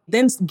insights.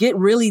 Then get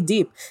really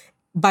deep.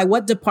 By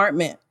what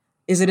department?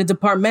 Is it a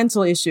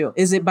departmental issue?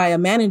 Is it by a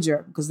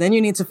manager? Because then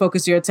you need to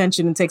focus your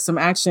attention and take some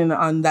action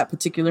on that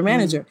particular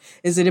manager.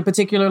 Is it a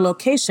particular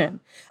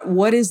location?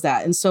 What is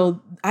that? And so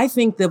I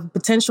think the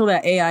potential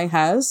that AI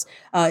has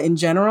in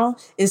general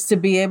is to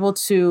be able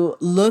to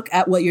look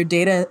at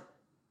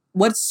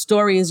what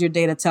story is your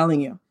data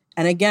telling you?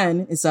 And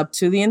again, it's up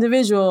to the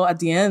individual at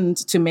the end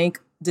to make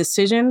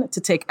decision, to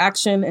take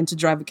action, and to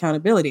drive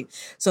accountability.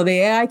 So the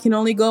AI can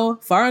only go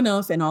far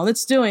enough, and all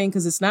it's doing,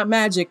 because it's not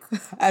magic.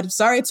 I'm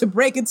sorry to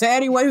break it to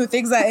anyone who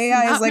thinks that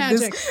AI is like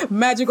magic. This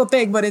magical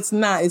thing, but it's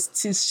not.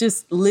 It's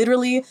just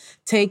literally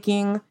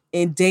taking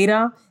in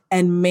data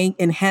and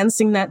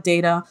enhancing that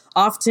data,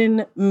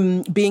 often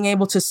being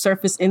able to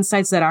surface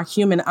insights that our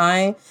human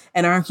eye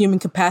and our human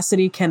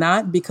capacity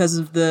cannot because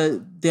of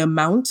the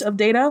amount of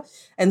data.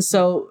 And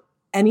so,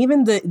 and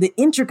even the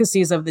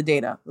intricacies of the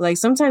data. Like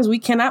sometimes we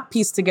cannot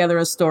piece together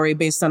a story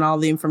based on all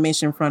the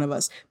information in front of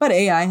us, but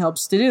AI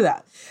helps to do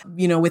that,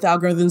 with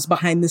algorithms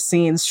behind the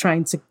scenes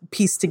trying to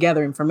piece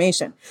together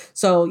information.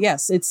 So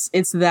yes,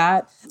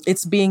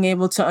 it's being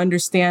able to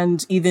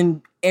understand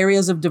even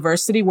areas of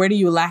diversity. Where do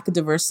you lack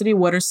diversity?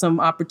 What are some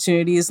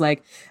opportunities?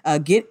 Like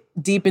get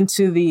deep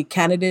into the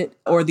candidate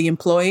or the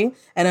employee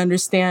and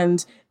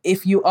understand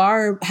if you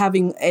are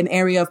having an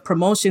area of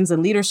promotions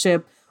and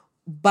leadership,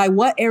 by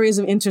what areas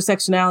of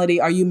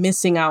intersectionality are you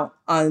missing out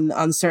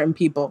on certain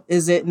people?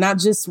 Is it not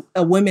just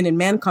a women and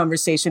men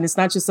conversation? It's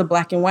not just a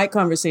black and white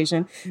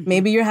conversation. Mm-hmm.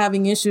 Maybe you're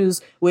having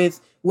issues with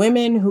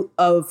women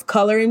of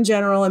color in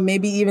general, and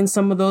maybe even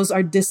some of those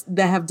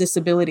that have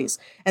disabilities.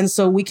 And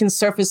so we can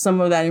surface some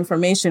of that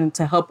information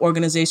to help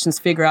organizations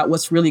figure out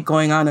what's really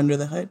going on under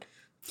the hood.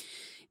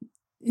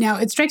 Now,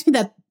 it strikes me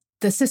that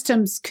the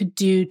systems could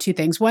do two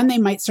things. One, they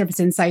might surface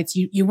insights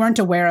you weren't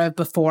aware of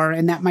before,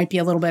 and that might be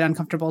a little bit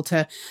uncomfortable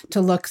to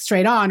look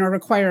straight on or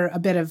require a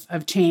bit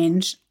of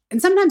change.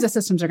 And sometimes the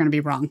systems are going to be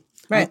wrong.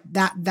 Right.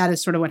 That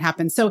is sort of what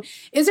happens. So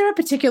is there a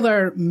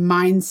particular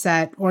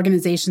mindset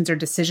organizations or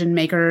decision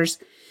makers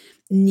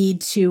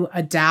need to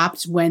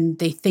adapt when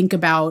they think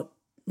about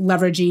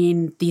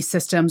leveraging these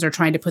systems or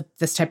trying to put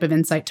this type of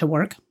insight to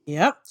work?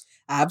 Yep.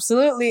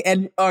 Absolutely.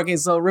 And okay,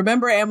 so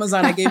remember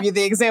Amazon, I gave you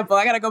the example.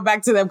 I got to go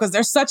back to them because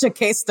they're such a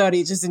case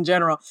study just in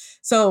general.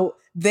 So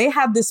they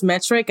had this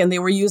metric and they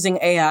were using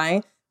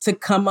AI to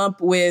come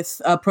up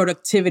with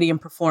productivity and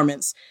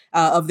performance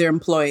of their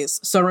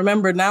employees. So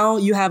remember, now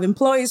you have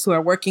employees who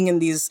are working in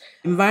these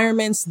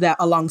environments that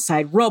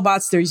alongside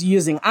robots, they're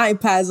using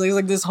iPads,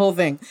 like this whole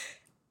thing.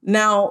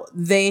 Now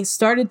they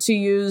started to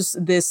use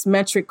this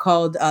metric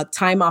called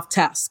time off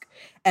task.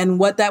 And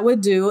what that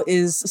would do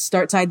is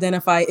start to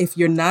identify if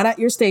you're not at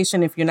your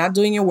station, if you're not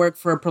doing your work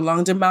for a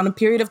prolonged amount of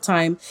period of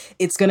time,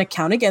 it's going to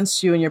count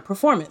against you in your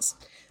performance.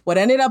 What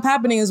ended up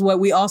happening is what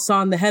we all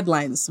saw in the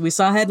headlines. We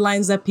saw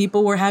headlines that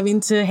people were having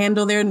to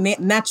handle their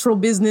natural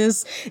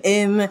business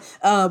in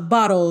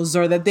bottles,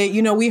 or that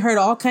we heard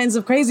all kinds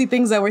of crazy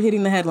things that were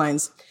hitting the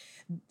headlines.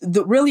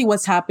 Really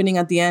what's happening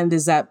at the end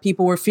is that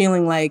people were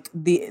feeling like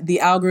the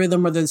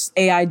algorithm or this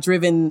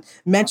AI-driven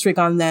metric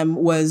on them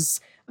was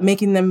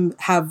making them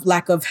have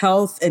lack of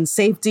health and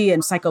safety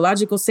and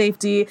psychological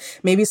safety.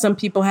 Maybe some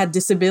people had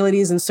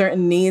disabilities and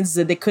certain needs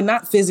that they could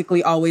not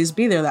physically always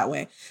be there that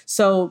way.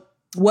 So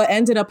what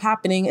ended up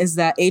happening is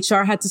that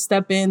HR had to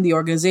step in, the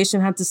organization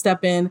had to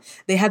step in,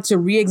 they had to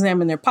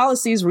re-examine their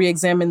policies,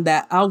 re-examine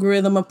that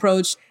algorithm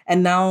approach,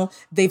 and now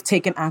they've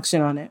taken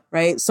action on it,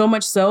 right? So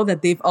much so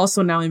that they've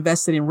also now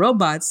invested in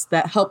robots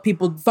that help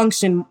people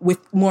function with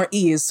more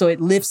ease. So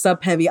it lifts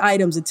up heavy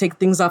items, it takes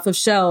things off of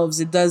shelves,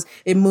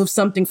 it moves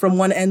something from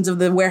one end of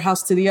the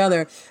warehouse to the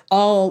other,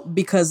 all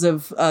because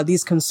of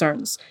these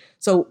concerns.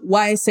 So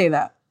why I say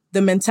that?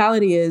 The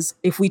mentality is,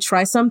 if we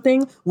try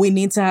something, we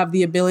need to have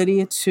the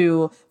ability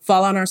to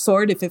fall on our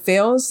sword if it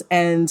fails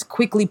and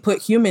quickly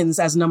put humans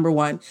as number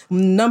one.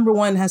 Number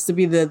one has to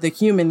be the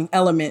human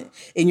element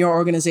in your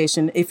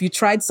organization. If you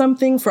tried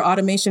something for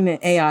automation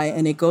and AI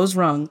and it goes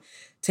wrong,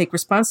 take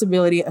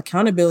responsibility,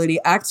 accountability,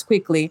 act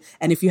quickly.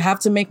 And if you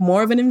have to make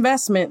more of an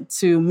investment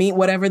to meet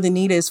whatever the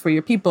need is for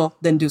your people,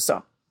 then do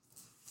so.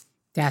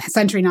 Yeah,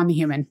 centering on the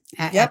human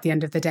at the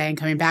end of the day and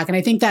coming back. And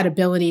I think that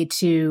ability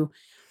to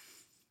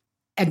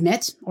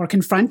admit or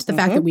confront the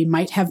fact that we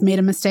might have made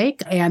a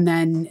mistake, and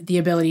then the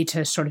ability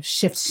to sort of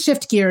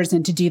shift gears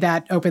and to do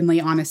that openly,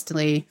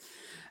 honestly,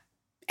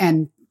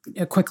 and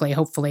quickly,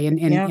 hopefully,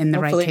 in the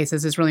right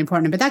cases is really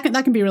important. But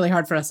that can be really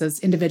hard for us as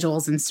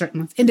individuals and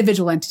certain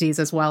individual entities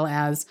as well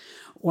as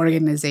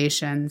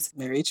organizations.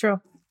 Very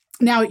true.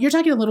 Now, you're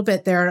talking a little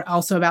bit there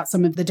also about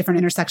some of the different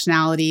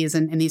intersectionalities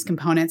and these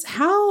components.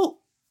 How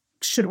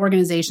should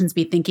organizations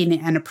be thinking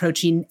and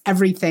approaching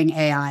everything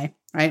AI,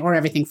 right? Or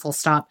everything full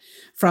stop,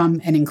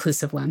 from an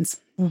inclusive lens?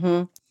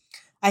 Mm-hmm.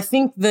 I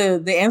think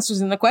the answer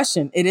is in the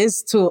question. It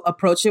is to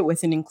approach it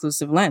with an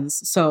inclusive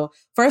lens. So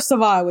first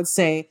of all, I would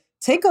say,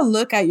 take a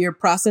look at your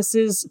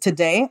processes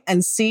today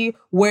and see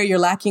where you're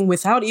lacking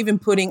without even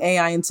putting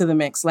AI into the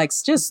mix. Like,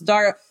 just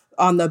start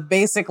on the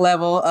basic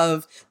level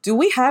of, do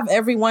we have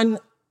everyone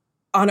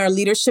on our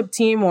leadership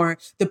team or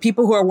the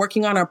people who are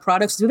working on our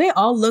products, do they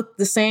all look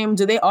the same?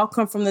 Do they all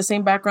come from the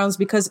same backgrounds?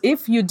 Because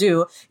if you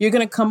do, you're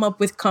going to come up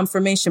with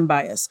confirmation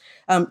bias.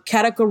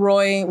 Katika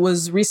Roy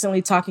was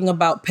recently talking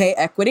about pay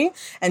equity,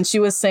 and she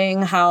was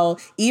saying how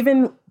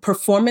even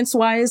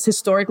performance-wise,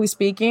 historically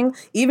speaking,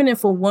 even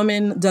if a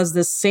woman does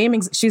the same,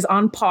 she's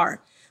on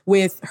par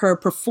with her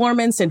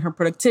performance and her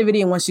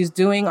productivity and what she's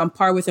doing, on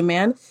par with a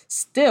man,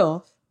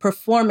 still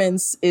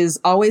performance is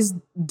always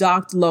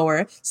docked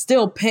lower.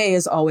 Still, pay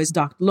is always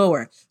docked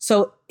lower.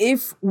 So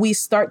if we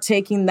start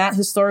taking that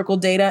historical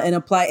data and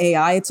apply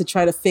AI to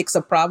try to fix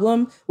a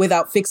problem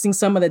without fixing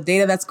some of the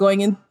data that's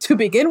going in to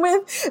begin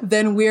with,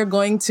 then we're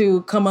going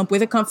to come up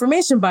with a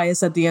confirmation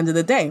bias at the end of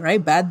the day,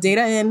 right? Bad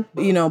data in,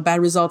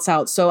 bad results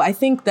out. So I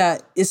think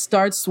that it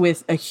starts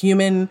with a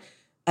human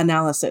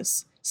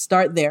analysis.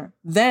 Start there.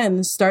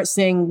 Then start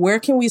saying, where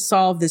can we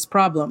solve this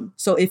problem?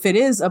 So if it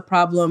is a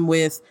problem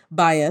with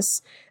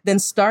bias, then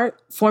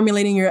start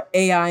formulating your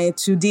AI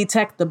to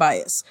detect the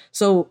bias.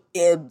 So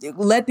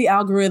let the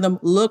algorithm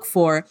look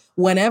for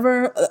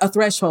whenever a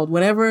threshold,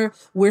 whenever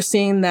we're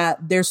seeing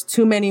that there's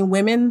too many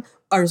women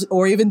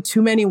or even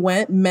too many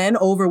men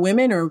over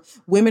women or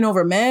women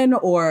over men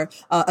or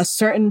a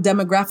certain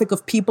demographic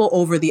of people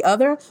over the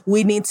other,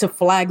 we need to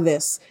flag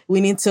this. We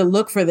need to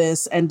look for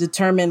this and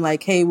determine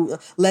like, hey,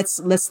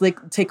 let's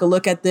take a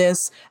look at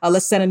this.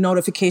 Let's send a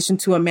notification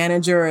to a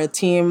manager or a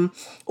team.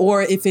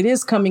 Or if it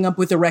is coming up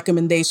with a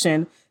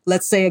recommendation,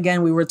 let's say,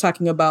 again, we were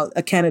talking about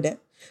a candidate.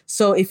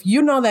 So if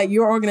you know that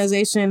your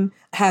organization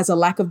has a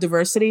lack of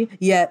diversity,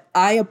 yet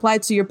I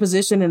applied to your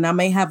position and I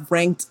may have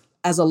ranked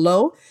as a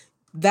low,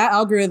 that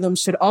algorithm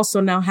should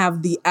also now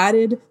have the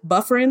added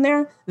buffer in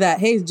there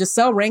that, hey,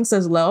 Giselle ranks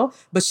as low,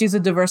 but she's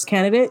a diverse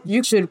candidate.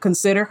 You should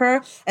consider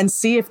her and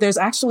see if there's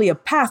actually a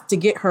path to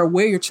get her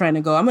where you're trying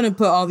to go. I'm going to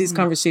put all these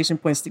conversation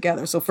points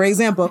together. So for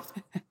example,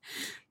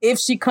 if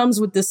she comes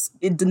with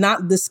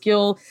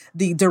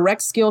the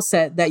direct skill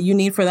set that you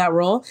need for that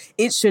role,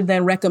 it should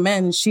then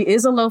recommend she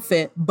is a low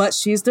fit, but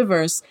she's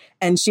diverse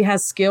and she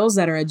has skills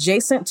that are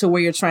adjacent to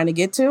where you're trying to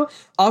get to.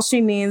 All she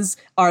needs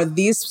are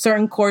these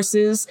certain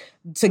courses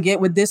to get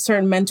with this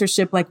certain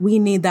mentorship. Like, we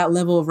need that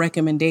level of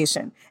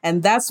recommendation.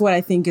 And that's what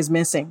I think is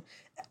missing.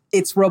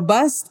 It's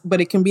robust, but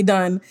it can be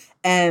done.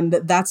 And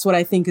that's what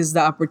I think is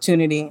the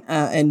opportunity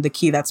and the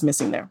key that's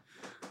missing there.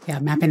 Yeah,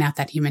 mapping out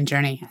that human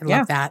journey. I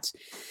love that.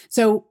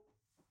 So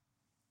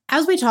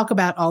as we talk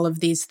about all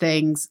of these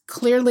things,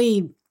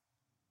 clearly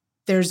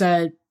there's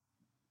a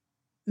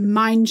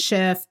mind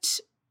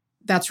shift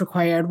that's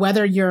required,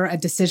 whether you're a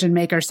decision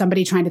maker,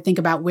 somebody trying to think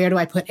about where do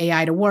I put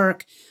AI to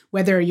work,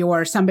 whether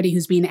you're somebody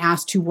who's being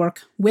asked to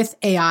work with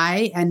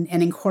AI and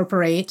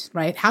incorporate,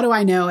 right? How do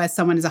I know as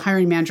someone as a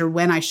hiring manager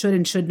when I should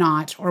and should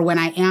not, or when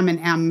I am and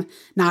am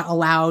not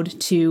allowed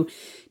to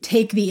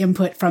take the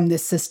input from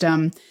this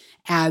system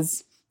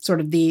as sort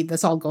of the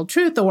solid gold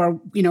truth, or,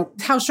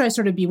 how should I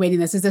sort of be weighting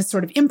this? Is this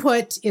sort of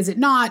input? Is it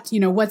not?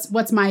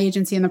 What's my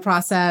agency in the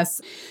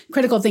process?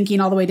 Critical thinking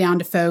all the way down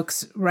to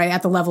folks, right,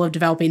 at the level of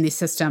developing these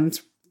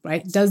systems,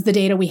 right? Does the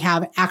data we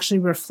have actually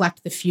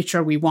reflect the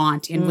future we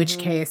want? In which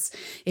case,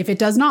 if it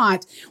does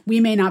not, we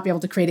may not be able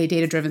to create a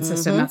data-driven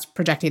system that's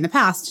projecting the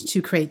past to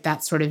create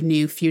that sort of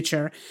new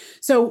future.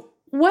 So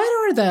what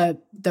are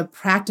the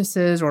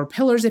practices or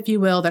pillars, if you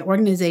will, that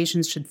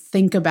organizations should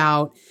think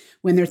about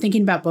when they're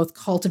thinking about both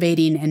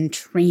cultivating and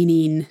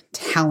training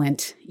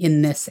talent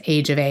in this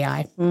age of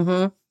AI?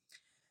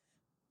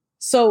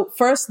 So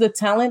first, the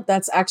talent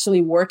that's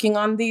actually working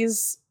on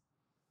these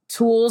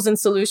tools and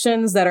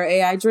solutions that are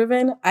AI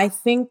driven, I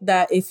think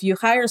that if you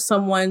hire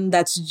someone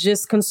that's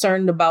just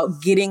concerned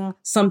about getting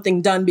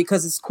something done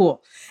because it's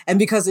cool and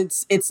because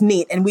it's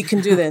neat and we can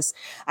do this,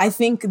 I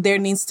think there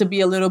needs to be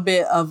a little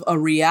bit of a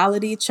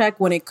reality check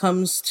when it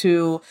comes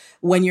to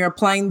when you're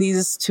applying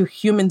these to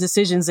human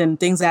decisions and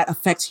things that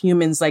affect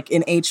humans, like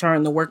in HR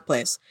in the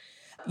workplace.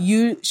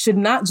 You should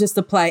not just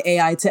apply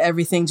AI to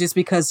everything just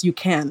because you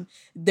can.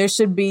 There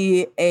should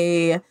be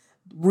a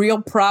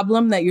real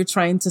problem that you're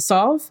trying to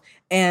solve,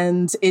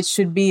 and it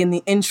should be in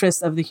the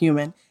interest of the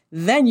human.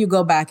 Then you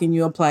go back and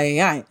you apply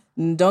AI.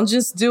 Don't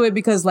just do it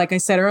because, like I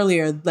said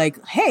earlier,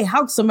 like, hey,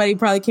 how somebody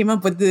probably came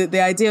up with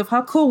the idea of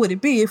how cool would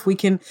it be if we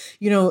can,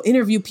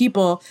 interview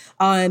people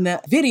on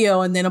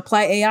video and then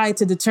apply AI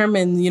to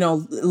determine,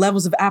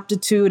 levels of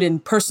aptitude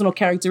and personal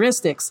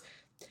characteristics.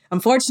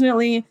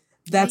 Unfortunately,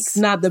 that's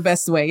not the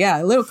best way.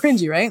 Yeah, a little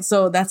cringy, right?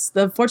 So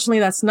unfortunately,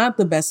 that's not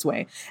the best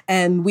way.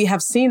 And we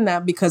have seen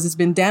that because it's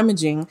been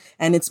damaging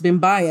and it's been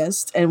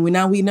biased. And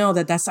we know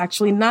that that's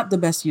actually not the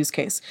best use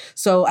case.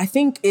 So I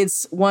think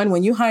it's one,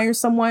 when you hire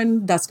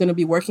someone that's going to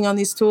be working on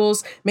these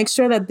tools, make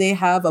sure that they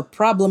have a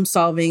problem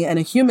solving and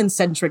a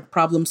human-centric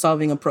problem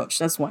solving approach.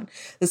 That's one.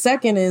 The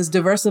second is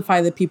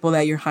diversify the people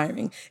that you're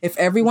hiring. If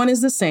everyone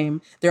is the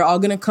same, they're all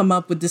going to come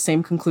up with the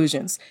same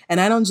conclusions. And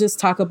I don't just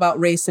talk about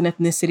race and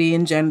ethnicity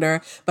and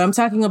gender, but I'm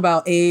talking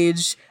about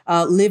age,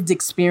 lived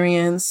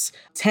experience,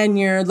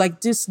 tenure, like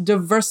just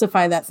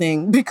diversify that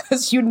thing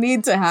because you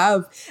need to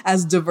have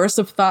as diverse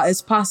of thought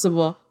as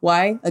possible.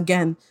 Why?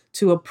 Again,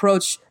 to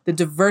approach the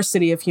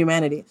diversity of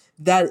humanity.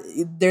 That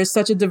there's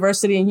such a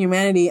diversity in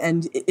humanity.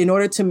 And in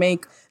order to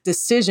make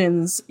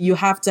decisions, you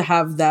have to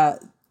have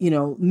that,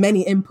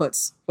 many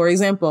inputs. For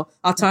example,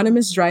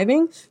 autonomous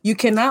driving, you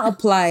cannot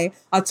apply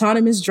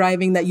autonomous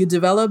driving that you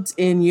developed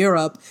in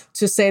Europe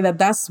to say that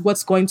that's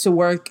what's going to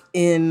work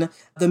in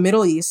the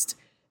Middle East,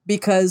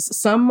 because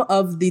some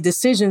of the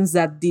decisions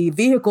that the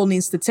vehicle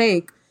needs to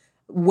take,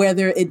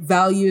 whether it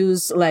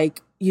values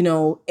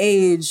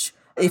age,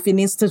 if it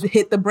needs to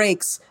hit the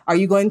brakes, are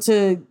you going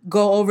to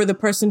go over the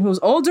person who's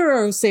older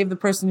or save the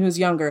person who's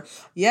younger?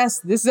 Yes,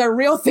 these are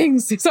real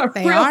things. These are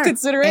real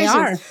considerations. They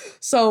are.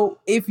 So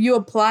if you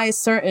apply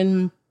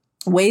certain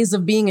ways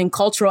of being and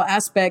cultural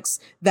aspects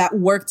that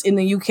worked in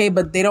the UK,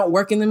 but they don't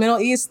work in the Middle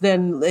East,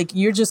 then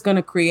you're just going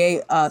to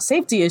create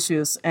safety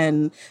issues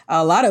and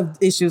a lot of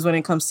issues when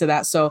it comes to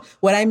that. So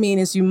what I mean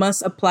is you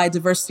must apply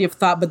diversity of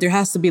thought, but there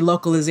has to be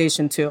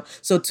localization too.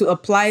 So to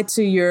apply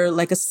to your,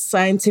 a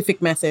scientific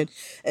method,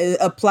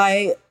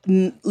 apply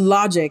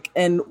logic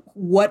and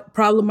what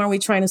problem are we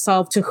trying to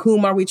solve? To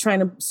whom are we trying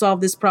to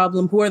solve this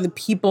problem? Who are the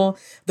people,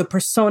 the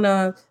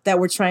persona that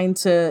we're trying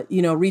to,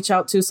 reach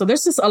out to? So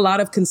there's just a lot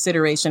of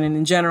consideration. And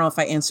in general, if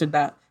I answered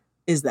that,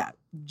 is that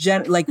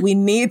we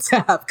need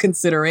to have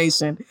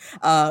consideration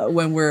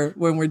when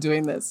we're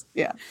doing this.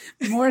 Yeah.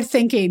 More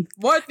thinking.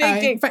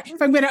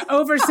 If I'm going to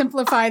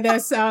oversimplify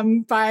this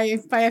by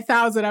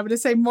 1,000, I'm going to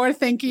say more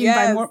thinking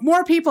by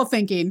more people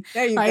thinking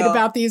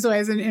about these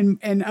ways and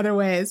in other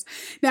ways.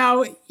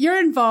 Now, you're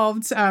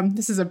involved.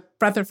 This is a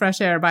breath of fresh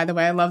air, by the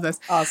way. I love this.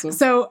 Awesome.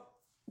 So,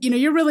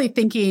 you're really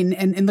thinking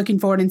and looking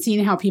forward and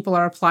seeing how people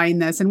are applying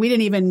this. And we're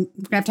going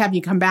to have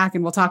you come back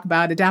and we'll talk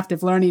about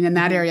adaptive learning in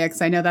that area,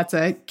 because I know that's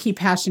a key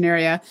passion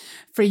area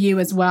for you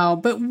as well.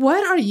 But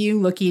what are you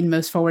looking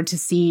most forward to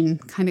seeing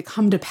kind of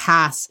come to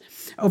pass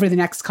over the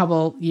next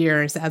couple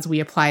years as we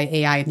apply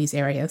AI in these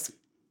areas?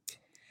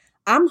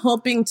 I'm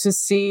hoping to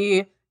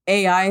see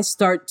AI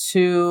start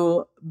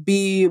to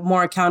be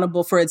more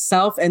accountable for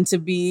itself and to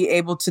be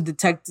able to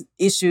detect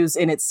issues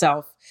in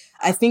itself.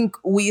 I think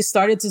we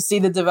started to see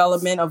the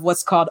development of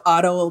what's called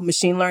auto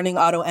machine learning,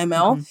 auto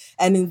ML,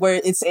 and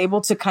where it's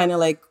able to kind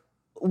of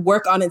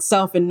work on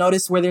itself and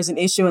notice where there's an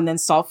issue and then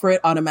solve for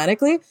it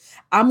automatically.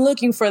 I'm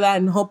looking for that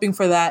and hoping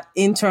for that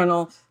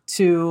internal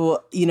to,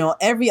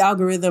 every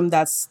algorithm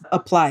that's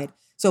applied.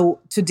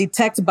 So to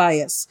detect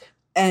bias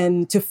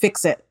and to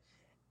fix it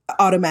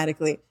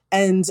automatically.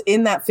 And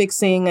in that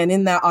fixing and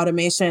in that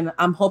automation,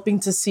 I'm hoping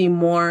to see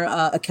more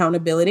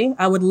accountability.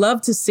 I would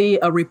love to see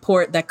a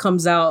report that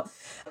comes out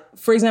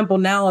for example,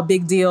 now a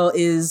big deal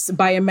is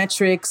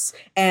biometrics,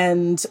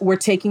 and we're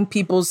taking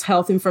people's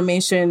health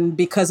information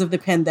because of the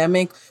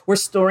pandemic. We're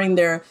storing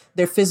their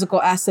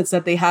physical assets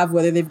that they have,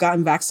 whether they've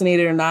gotten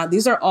vaccinated or not.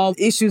 These are all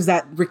issues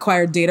that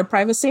require data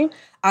privacy.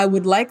 I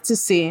would like to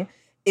see,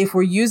 if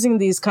we're using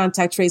these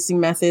contact tracing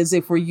methods,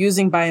 if we're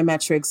using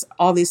biometrics,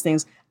 all these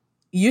things,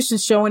 you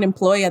should show an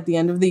employee at the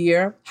end of the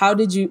year,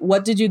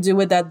 what did you do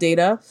with that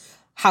data?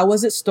 How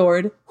was it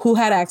stored? Who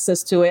had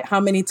access to it? How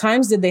many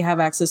times did they have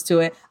access to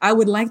it? I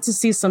would like to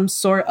see some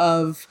sort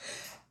of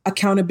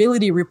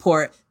accountability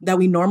report that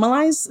we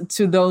normalize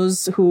to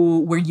those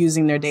who we're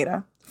using their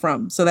data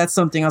from. So that's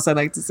something else I'd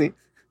like to see.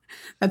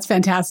 That's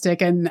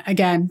fantastic. And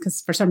again, because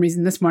for some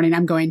reason this morning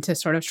I'm going to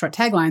sort of short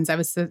taglines, I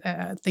was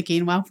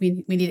thinking, well,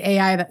 we need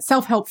AI, that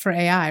self-help for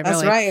AI, really.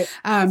 That's right.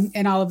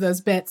 And all of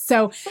those bits.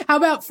 So how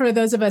about for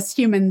those of us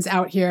humans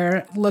out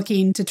here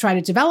looking to try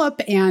to develop,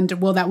 and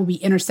that will be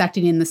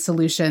intersecting in the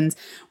solutions,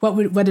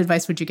 what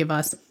advice would you give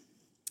us?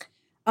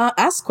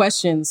 Ask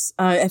questions.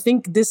 I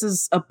think this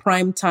is a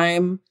prime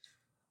time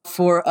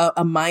for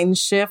a mind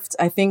shift.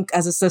 I think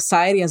as a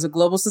society, as a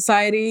global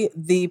society,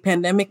 the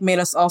pandemic made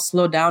us all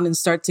slow down and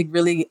start to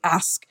really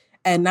ask,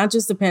 and not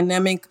just the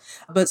pandemic,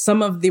 but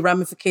some of the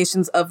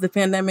ramifications of the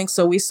pandemic.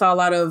 So we saw a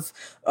lot of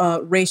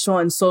racial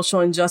and social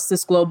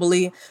injustice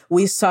globally.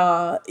 We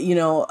saw,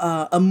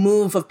 a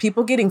move of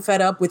people getting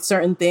fed up with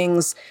certain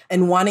things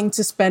and wanting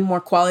to spend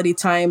more quality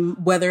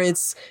time, whether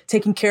it's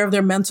taking care of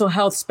their mental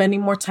health,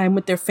 spending more time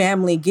with their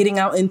family, getting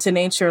out into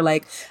nature.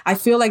 Like, I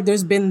feel like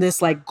there's been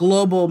this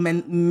global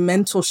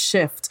mental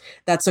shift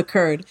that's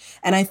occurred.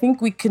 And I think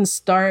we can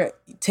start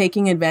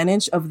taking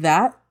advantage of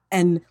that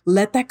and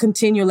let that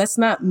continue. Let's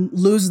not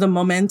lose the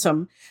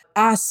momentum.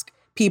 Ask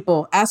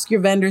people, ask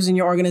your vendors in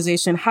your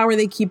organization, how are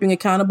they keeping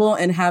accountable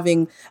and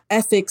having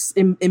ethics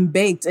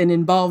baked and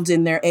involved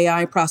in their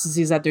AI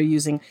processes that they're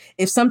using?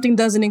 If something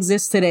doesn't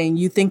exist today and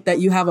you think that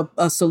you have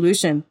a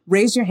solution,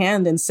 raise your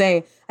hand and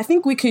say, I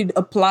think we could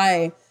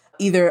apply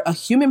either a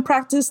human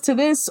practice to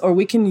this, or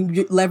we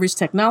can leverage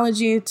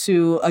technology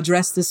to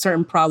address this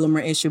certain problem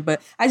or issue.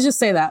 But I just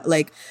say that,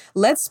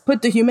 let's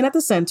put the human at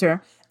the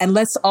center, and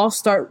let's all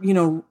start,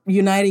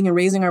 uniting and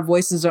raising our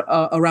voices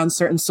around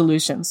certain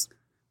solutions.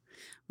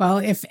 Well,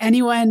 if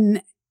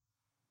anyone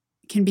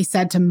can be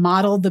said to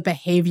model the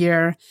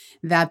behavior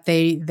that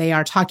they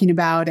are talking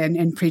about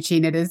and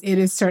preaching, it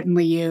is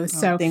certainly you.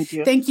 So thank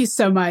you. Thank you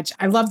so much.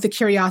 I love the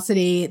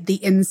curiosity, the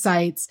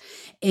insights,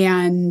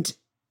 and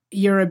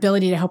your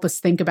ability to help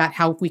us think about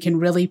how we can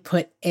really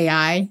put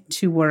AI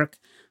to work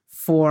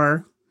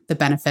for the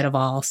benefit of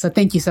all. So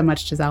thank you so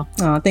much, Giselle.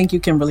 Oh, thank you,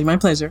 Kimberly. My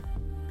pleasure.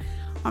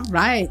 All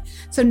right.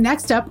 So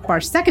next up,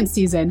 our second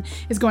season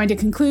is going to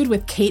conclude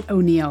with Kate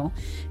O'Neill.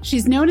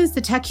 She's known as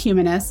the tech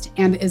humanist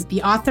and is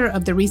the author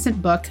of the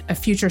recent book, A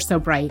Future So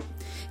Bright.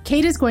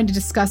 Kate is going to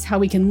discuss how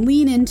we can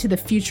lean into the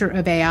future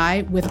of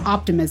AI with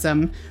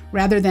optimism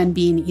rather than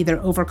being either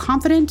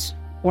overconfident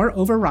or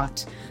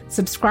overwrought.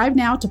 Subscribe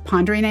now to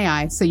Pondering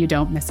AI so you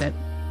don't miss it.